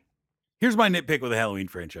go. Here's my nitpick with the Halloween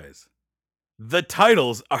franchise. The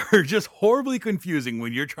titles are just horribly confusing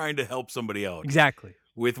when you're trying to help somebody out. Exactly.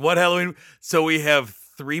 With what Halloween? So we have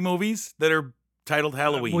 3 movies that are titled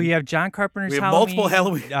Halloween. Well, you have John Carpenter's We have Halloween, multiple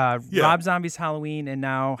Halloween. Yeah. Rob Zombie's Halloween, and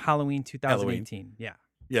now Halloween 2018. Yeah.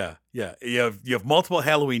 Yeah. You have multiple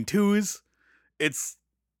Halloween 2s. It's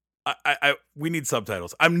we need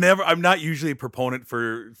subtitles. I'm not usually a proponent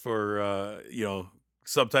for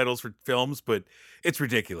subtitles for films, but it's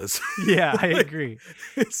ridiculous. Yeah, I agree.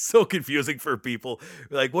 It's so confusing for people.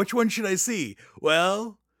 Like, which one should I see?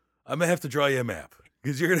 Well, I'm gonna have to draw you a map.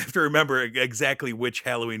 because you're gonna have to remember exactly which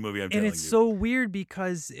Halloween movie I'm And telling it's you. so weird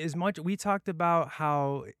because as much we talked about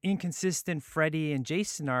how inconsistent Freddy and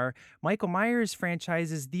Jason are, Michael Myers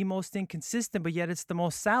franchise is the most inconsistent, but yet it's the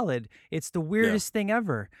most solid. It's the weirdest thing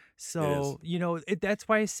ever. So, that's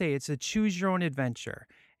why I say it's a choose your own adventure.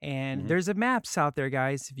 And Mhm. there's a maps out there,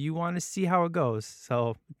 guys, if you want to see how it goes.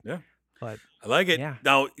 So, Yeah. but I like it. Yeah.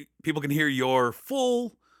 Now, people can hear your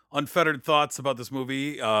full, unfettered thoughts about this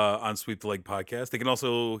movie on Sweep the Leg podcast. They can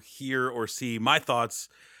also hear or see my thoughts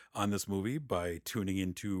on this movie by tuning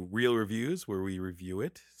into Real Reviews, where we review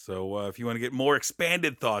it. So if you want to get more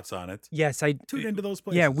expanded thoughts on it, yes, tune into those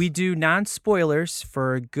places. Yeah, we do non-spoilers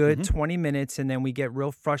for a good Mhm. 20 minutes, and then we get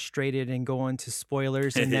real frustrated and go into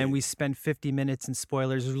spoilers, and then we spend 50 minutes in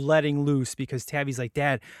spoilers letting loose because Tabby's like,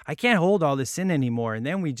 Dad, I can't hold all this in anymore. And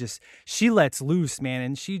then she lets loose, man,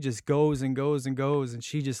 and she just goes and goes and goes, and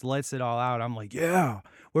she just lets it all out. I'm like, yeah,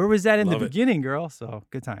 where was that in Love the it. beginning, girl? So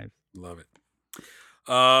good times. Love it.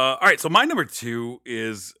 All right, so my number 2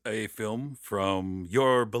 is a film from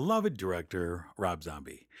your beloved director, Rob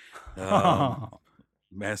Zombie.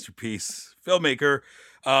 Masterpiece filmmaker.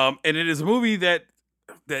 And it is a movie that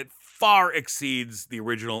far exceeds the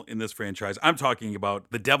original in this franchise. I'm talking about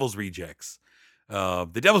The Devil's Rejects.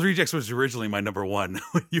 The Devil's Rejects was originally my number 1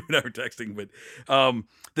 when you and I were texting, but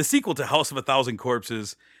the sequel to House of a Thousand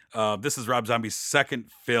Corpses, this is Rob Zombie's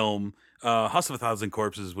second film. House of a Thousand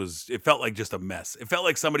Corpses it felt like just a mess. It felt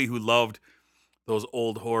like somebody who loved those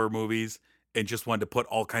old horror movies and just wanted to put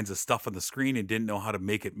all kinds of stuff on the screen and didn't know how to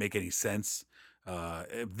make it make any sense.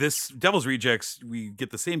 This Devil's Rejects, we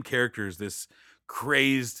get the same characters, this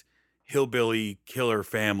crazed hillbilly killer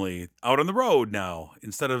family out on the road now.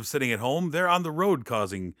 Instead of sitting at home, they're on the road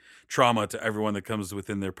causing trauma to everyone that comes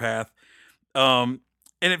within their path. And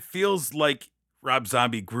it feels like Rob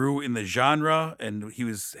Zombie grew in the genre and he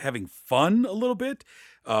was having fun a little bit.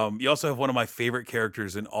 You also have one of my favorite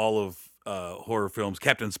characters in all of horror films,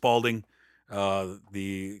 Captain Spaulding,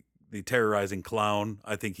 the terrorizing clown.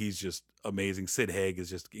 I think he's just amazing. Sid Haig is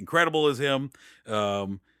just incredible as him.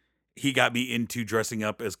 He got me into dressing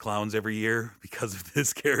up as clowns every year because of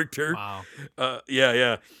this character. Wow.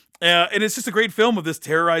 Yeah. And it's just a great film of this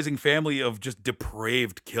terrorizing family of just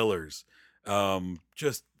depraved killers.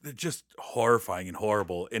 Just horrifying and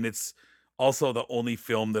horrible. And it's also the only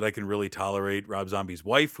film that I can really tolerate Rob Zombie's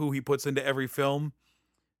wife, who he puts into every film.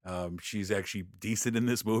 She's actually decent in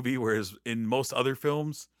this movie, whereas in most other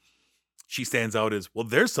films, she stands out as, well,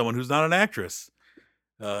 there's someone who's not an actress.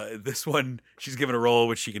 This one, she's given a role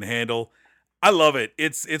which she can handle. I love it.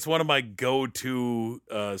 It's one of my go-to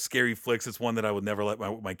scary flicks. It's one that I would never let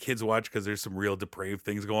my kids watch because there's some real depraved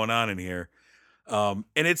things going on in here. And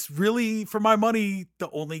it's really, for my money, the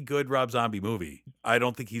only good Rob Zombie movie. I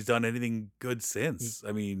don't think he's done anything good since.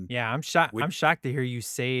 I mean, Yeah, I'm shocked. I'm shocked to hear you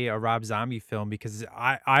say a Rob Zombie film because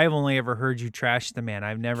I've only ever heard you trash the man.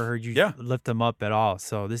 I've never heard you lift him up at all.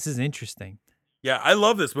 So this is interesting. yeah, I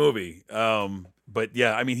love this movie. But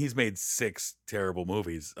yeah, I mean, he's made 6 terrible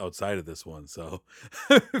movies outside of this one. So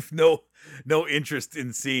no interest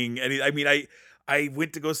in seeing any. I mean, I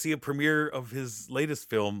went to go see a premiere of his latest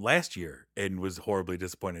film last year and was horribly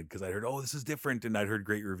disappointed because I heard, oh, this is different, and I'd heard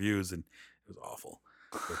great reviews, and it was awful.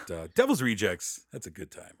 But Devil's Rejects, that's a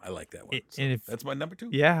good time. I like that one. So that's my number 2.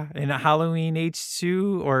 Yeah, and Halloween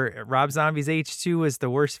H2 or Rob Zombie's H2 was the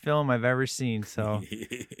worst film I've ever seen. So,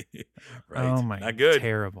 right. Oh my, Not good.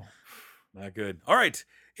 terrible. Not good. All right.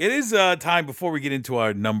 It is time before we get into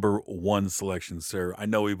our number 1 selection, sir. I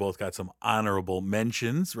know we both got some honorable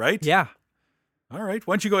mentions, right? Yeah. All right.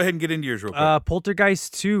 Why don't you go ahead and get into yours real quick?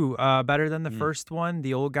 Poltergeist 2, better than the first one.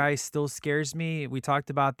 The old guy still scares me. We talked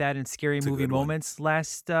about that in Scary It's a Movie good one. Moments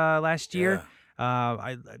last year.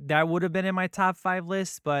 That would have been in my top 5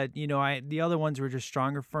 list, but the other ones were just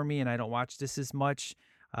stronger for me, and I don't watch this as much.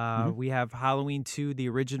 We have Halloween 2, the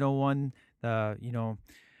original one. The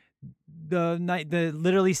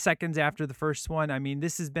literally seconds after the first one. I mean,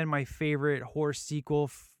 this has been my favorite horror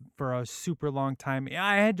sequel for a super long time.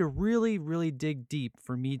 I had to really, really dig deep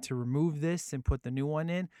for me to remove this and put the new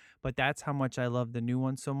one in, but that's how much I love the new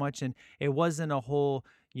one so much. And it wasn't a whole,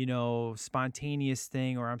 spontaneous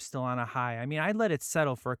thing or I'm still on a high. I mean, I let it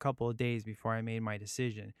settle for a couple of days before I made my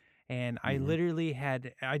decision. And I literally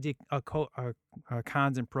I did a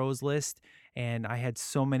cons and pros list, and I had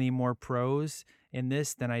so many more pros in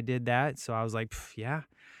this than I did that. So I was like, yeah.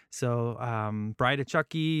 So Bride of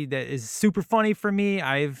Chucky, that is super funny for me.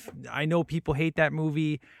 I know people hate that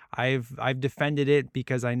movie. I've defended it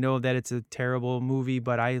because I know that it's a terrible movie,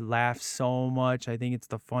 but I laugh so much. I think it's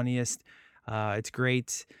the funniest. It's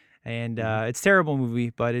great. And it's a terrible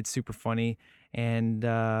movie, but it's super funny. And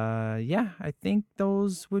yeah, I think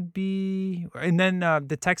those would be. And then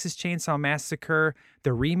the Texas Chainsaw Massacre,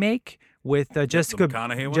 the remake with Jessica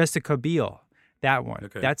McConaughey one? Jessica Biel. That one.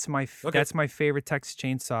 Okay. That's my Okay. that's my favorite Texas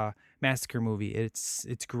Chainsaw Massacre movie. It's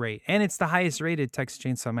great, and it's the highest rated Texas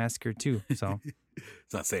Chainsaw Massacre too. So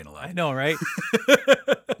It's not saying a lot. I know, right?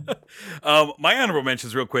 My honorable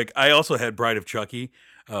mentions, real quick. I also had Bride of Chucky.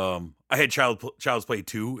 I had Child's Play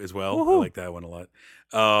 2 as well. I Woohoo. like that one a lot.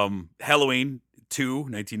 Halloween 2,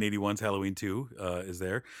 1981's Halloween 2 is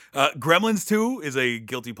there. Gremlins 2 is a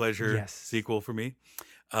guilty pleasure Yes. sequel for me.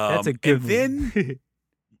 That's a good and then movie.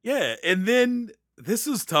 Yeah, and then this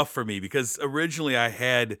was tough for me because originally I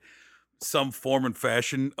had some form and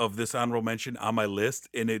fashion of this honorable mention on my list,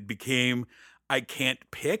 and it became I can't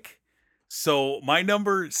pick. So my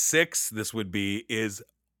number 6, this would be, is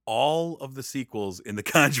all of the sequels in the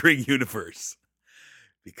Conjuring universe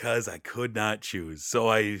because I could not choose. So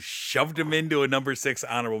I shoved them into a number 6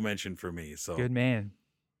 honorable mention for me. So Good man.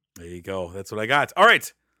 there you go. That's what I got. All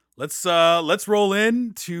right. Let's roll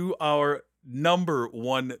into our number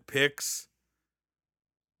 1 picks.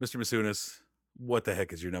 Mr. Masunas, what the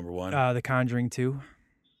heck is your number 1? The Conjuring 2.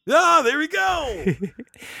 Ah, there we go.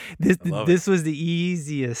 this I love this was the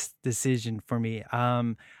easiest decision for me.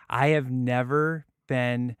 I have never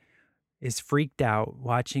been as freaked out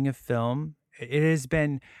watching a film. It has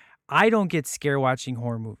been. I don't get scared watching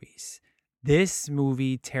horror movies. This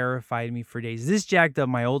movie terrified me for days. This jacked up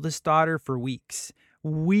my oldest daughter for weeks.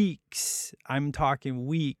 Weeks. I'm talking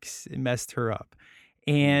weeks. It messed her up.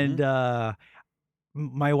 And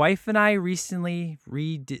my wife and I recently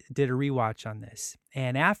did a rewatch on this.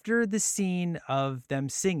 And after the scene of them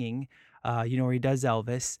singing, where he does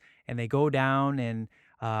Elvis, and they go down, and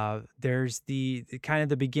there's the kind of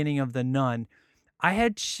the beginning of The Nun, I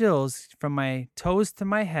had chills from my toes to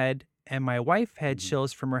my head, and my wife had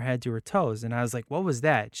chills from her head to her toes. And I was like, what was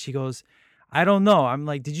that? She goes, I don't know. I'm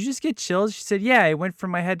like, did you just get chills? She said, yeah, it went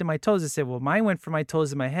from my head to my toes. I said, well, mine went from my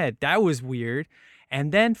toes to my head. That was weird.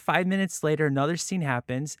 And then 5 minutes later, another scene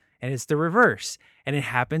happens, and it's the reverse. And it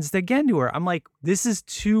happens again to her. I'm like, this is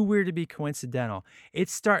too weird to be coincidental.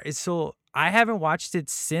 So I haven't watched it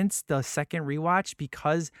since the second rewatch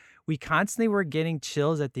because we constantly were getting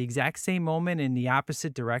chills at the exact same moment in the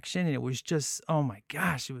opposite direction. And it was just, oh my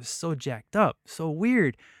gosh, it was so jacked up, so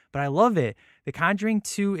weird. But I love it. The Conjuring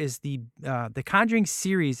 2 is the Conjuring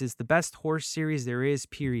series is the best horror series there is,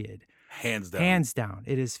 period. Hands down. Hands down.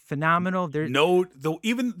 It is phenomenal.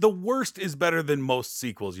 Even the worst is better than most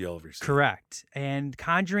sequels you'll ever see. Correct. And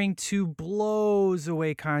Conjuring 2 blows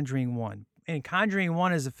away Conjuring 1. And Conjuring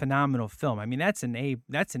 1 is a phenomenal film. I mean, that's an A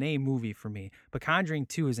movie for me. But Conjuring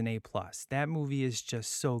 2 is an A+. That movie is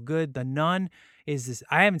just so good. The Nun is this.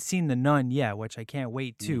 I haven't seen The Nun yet, which I can't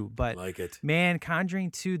wait to. But like it. man,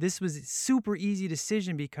 Conjuring 2, this was a super easy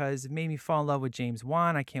decision because it made me fall in love with James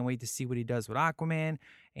Wan. I can't wait to see what he does with Aquaman.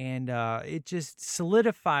 And it just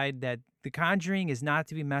solidified that The Conjuring is not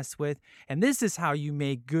to be messed with. And this is how you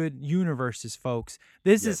make good universes, folks.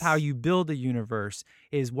 This is how you build a universe,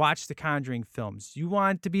 is watch the Conjuring films. You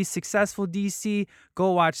want to be successful, DC?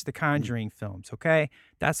 Go watch the Conjuring films, okay?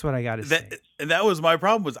 That's what I got to say. And that was my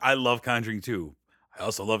problem, was I love Conjuring 2. I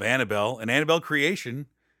also love Annabelle and Annabelle Creation.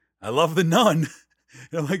 I love The Nun.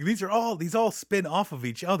 And I'm like, these all spin off of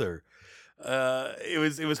each other.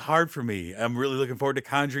 It was hard for me. I'm really looking forward to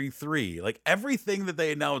Conjuring 3. Like everything that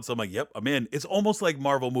they announced, I'm like, yep, I'm in. It's almost like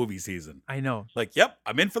Marvel movie season. I know. Like, yep,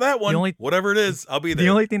 I'm in for that one. Whatever it is, I'll be there. The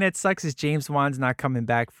only thing that sucks is James Wan's not coming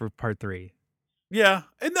back for part 3. Yeah,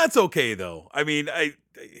 and that's okay though. I mean,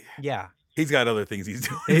 Yeah, he's got other things he's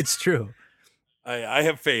doing. it's true. I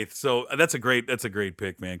have faith. So that's a great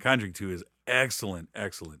pick, man. Conjuring 2 is excellent.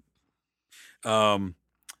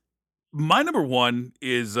 My number 1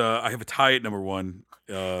 is I have a tie at number 1.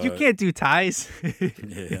 You can't do ties.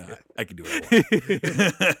 Yeah, I can do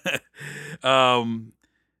it.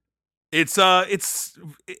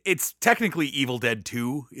 It's technically Evil Dead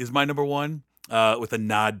 2 is my number 1, with a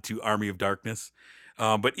nod to Army of Darkness.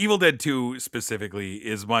 But Evil Dead 2 specifically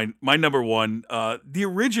is my number 1. The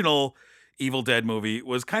original Evil Dead movie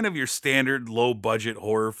was kind of your standard low budget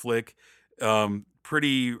horror flick,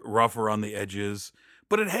 pretty rough around the edges,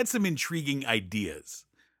 but it had some intriguing ideas.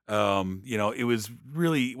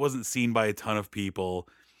 It wasn't seen by a ton of people.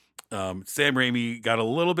 Sam Raimi got a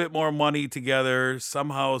little bit more money together,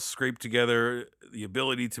 somehow scraped together the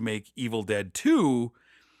ability to make Evil Dead 2,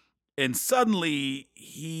 and suddenly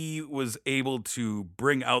he was able to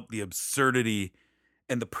bring out the absurdity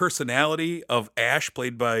and the personality of Ash,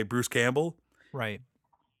 played by Bruce Campbell. Right.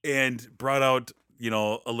 And brought out,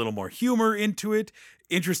 a little more humor into it.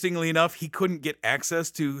 Interestingly enough, he couldn't get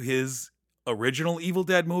access to his original Evil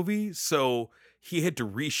Dead movie, so he had to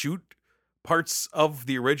reshoot parts of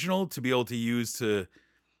the original to be able to use to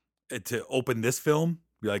open this film.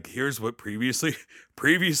 Be like, here's what previously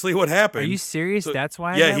what happened. Are you serious? So, That's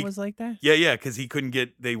why yeah, that he- was like that? Yeah, because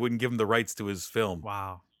they wouldn't give him the rights to his film.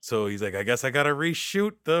 Wow. So he's like, I guess I gotta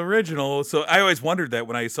reshoot the original. So I always wondered that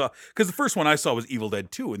when I saw, because the first one I saw was Evil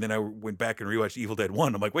Dead 2, and then I went back and rewatched Evil Dead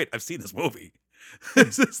 1. I'm like, wait, I've seen this movie.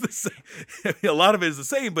 This is the same. A lot of it is the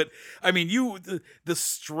same, but I mean, the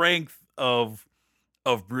strength of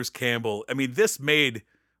Bruce Campbell. I mean, this made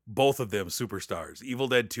both of them superstars. Evil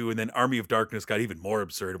Dead 2, and then Army of Darkness got even more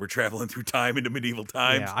absurd. We're traveling through time into medieval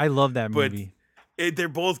times. Yeah, I love that But movie. they're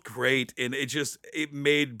both great, and it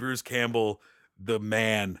made Bruce Campbell the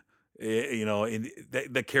man. You know, and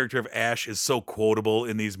the character of Ash is so quotable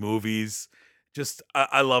in these movies. Just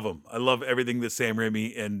I love them. I love everything that Sam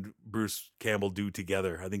Raimi and Bruce Campbell do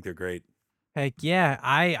together. I think they're great. Heck yeah,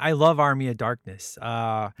 I love Army of Darkness.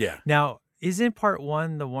 Yeah. Now isn't part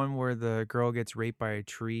 1 the one where the girl gets raped by a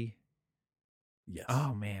tree? Yes.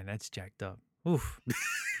 Oh man, that's jacked up. Oof.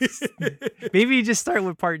 Maybe you just start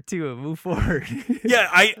with part 2 and move forward. Yeah,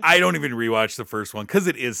 I don't even rewatch the first one because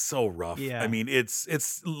it is so rough. Yeah. I mean, it's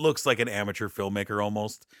looks like an amateur filmmaker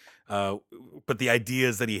almost. But the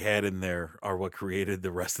ideas that he had in there are what created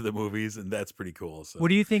the rest of the movies, and that's pretty cool. So What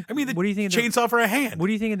do you think? I mean, the what do you think? Of the, chainsaw for a hand. what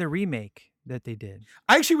do you think of the remake that they did?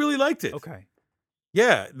 I actually really liked it. Okay.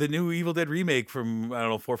 Yeah, the new Evil Dead remake from I don't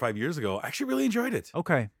know 4 or 5 years ago. I actually really enjoyed it.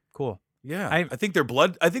 Okay. Cool. Yeah, I- I think their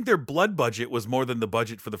blood budget was more than the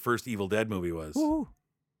budget for the first Evil Dead movie was. Woo.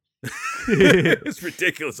 It's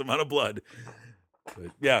ridiculous amount of blood.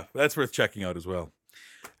 But yeah, that's worth checking out as well.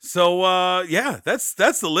 So yeah, that's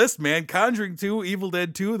the list, man. Conjuring 2, Evil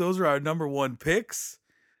Dead 2, those are our number 1 picks.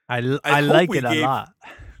 I hope like we it a gave- lot.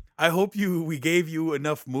 I hope we gave you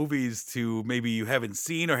enough movies to maybe you haven't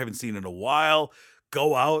seen or haven't seen in a while.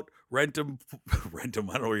 Go out, rent them. I don't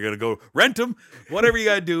know where you're gonna go. Rent them. Whatever you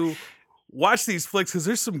gotta do. Watch these flicks because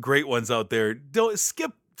there's some great ones out there. Don't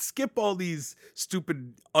skip all these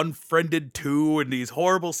stupid Unfriended 2 and these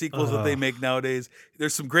horrible sequels that they make nowadays.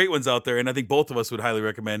 There's some great ones out there, and I think both of us would highly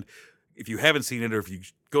recommend. If you haven't seen it or if you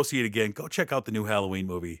go see it again, go check out the new Halloween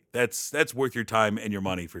movie. That's worth your time and your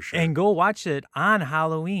money for sure. And go watch it on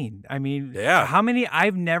Halloween. I mean, Yeah. how many?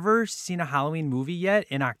 I've never seen a Halloween movie yet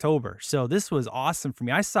in October. So this was awesome for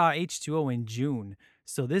me. I saw H2O in June.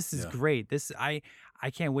 So this is Yeah. great. I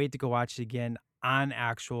can't wait to go watch it again on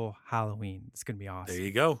actual Halloween. It's going to be awesome. There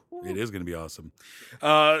you go. It is going to be awesome.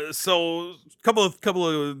 So couple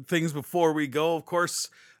of things before we go. Of course,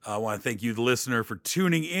 I want to thank you, the listener, for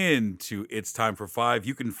tuning in to It's Time for 5.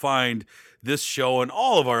 You can find this show and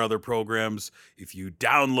all of our other programs if you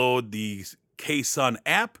download the KSUN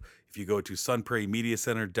app. If you go to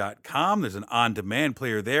sunprairiemediacenter.com, there's an on-demand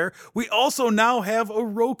player there. We also now have a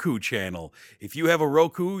Roku channel. If you have a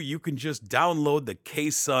Roku, you can just download the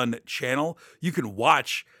KSUN channel. You can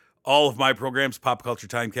watch all of my programs, Pop Culture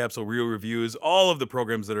Time Capsule, Real Reviews, all of the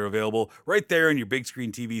programs that are available right there in your big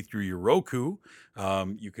screen TV through your Roku.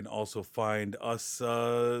 You can also find us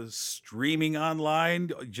streaming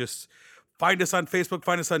online. Just find us on Facebook,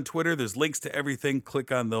 find us on Twitter. There's links to everything.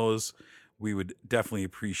 Click on those. We would definitely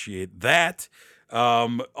appreciate that.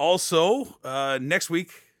 Also, next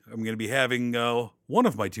week, I'm going to be having one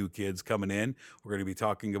of my 2 kids coming in. We're going to be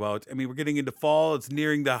talking about, we're getting into fall. It's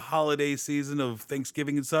nearing the holiday season of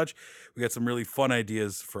Thanksgiving and such. We got some really fun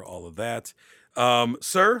ideas for all of that.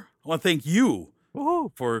 Sir, I want to thank you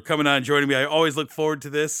Woohoo. for coming on and joining me. I always look forward to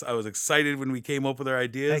this. I was excited when we came up with our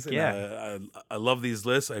ideas. Heck yeah. And I love these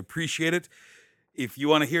lists. I appreciate it. If you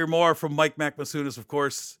want to hear more from Mike Macmasunas, of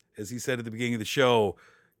course, as he said at the beginning of the show,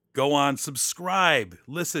 go on, subscribe,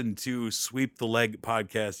 listen to Sweep the Leg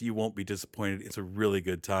podcast. You won't be disappointed. It's a really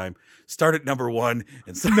good time. Start at number 1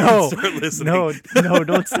 and start listening. No,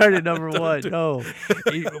 don't start at number 1. No.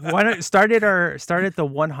 Why not start at the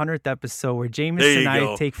 100th episode where Jameis There you and I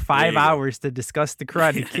go. take There 5 you go. hours to discuss the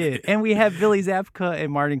Karate Kid. And we have Billy Zabka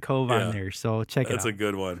and Martin Cove Yeah. on there. So check That's it a out.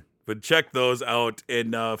 good one. But check those out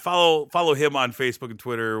and follow him on Facebook and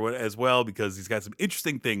Twitter as well, because he's got some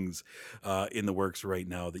interesting things in the works right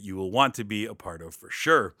now that you will want to be a part of for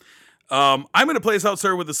sure. I'm going to play us out,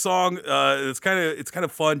 sir, with a song. It's kind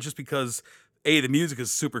of fun just because the music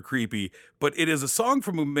is super creepy, but it is a song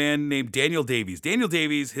from a man named Daniel Davies. Daniel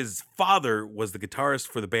Davies, his father was the guitarist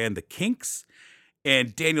for the band The Kinks.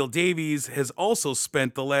 And Daniel Davies has also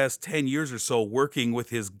spent the last 10 years or so working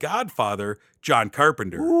with his godfather, John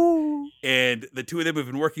Carpenter. And the two of them have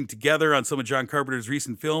been working together on some of John Carpenter's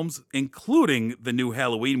recent films, including the new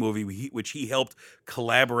Halloween movie, which he helped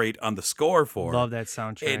collaborate on the score for. Love that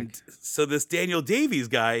soundtrack. And so this Daniel Davies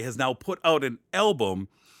guy has now put out an album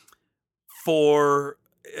for,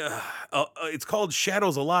 it's called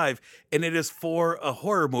Shadows Alive, and it is for a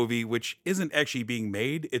horror movie which isn't actually being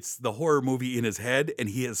made. It's the horror movie in his head, and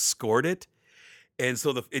he has scored it. And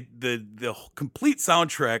so the complete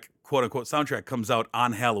soundtrack, quote unquote soundtrack, comes out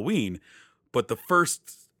on Halloween, but the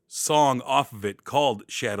first song off of it, called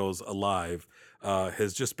Shadows Alive,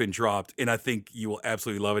 has just been dropped, and I think you will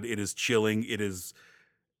absolutely love it. It is chilling. It is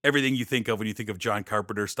everything you think of when you think of John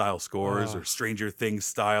Carpenter style scores or Stranger Things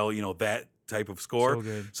style, that type of score. So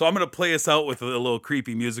good. So I'm going to play us out with a little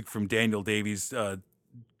creepy music from Daniel Davies.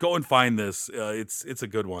 Go and find this. It's a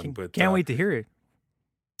good one. But Can't wait to hear it.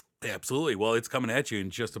 Absolutely. Well, it's coming at you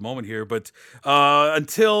in just a moment here. But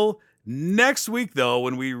until next week, though,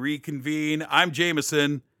 when we reconvene, I'm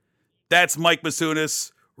Jameson. That's Mike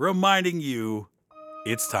Masunis reminding you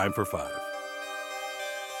it's time for 5.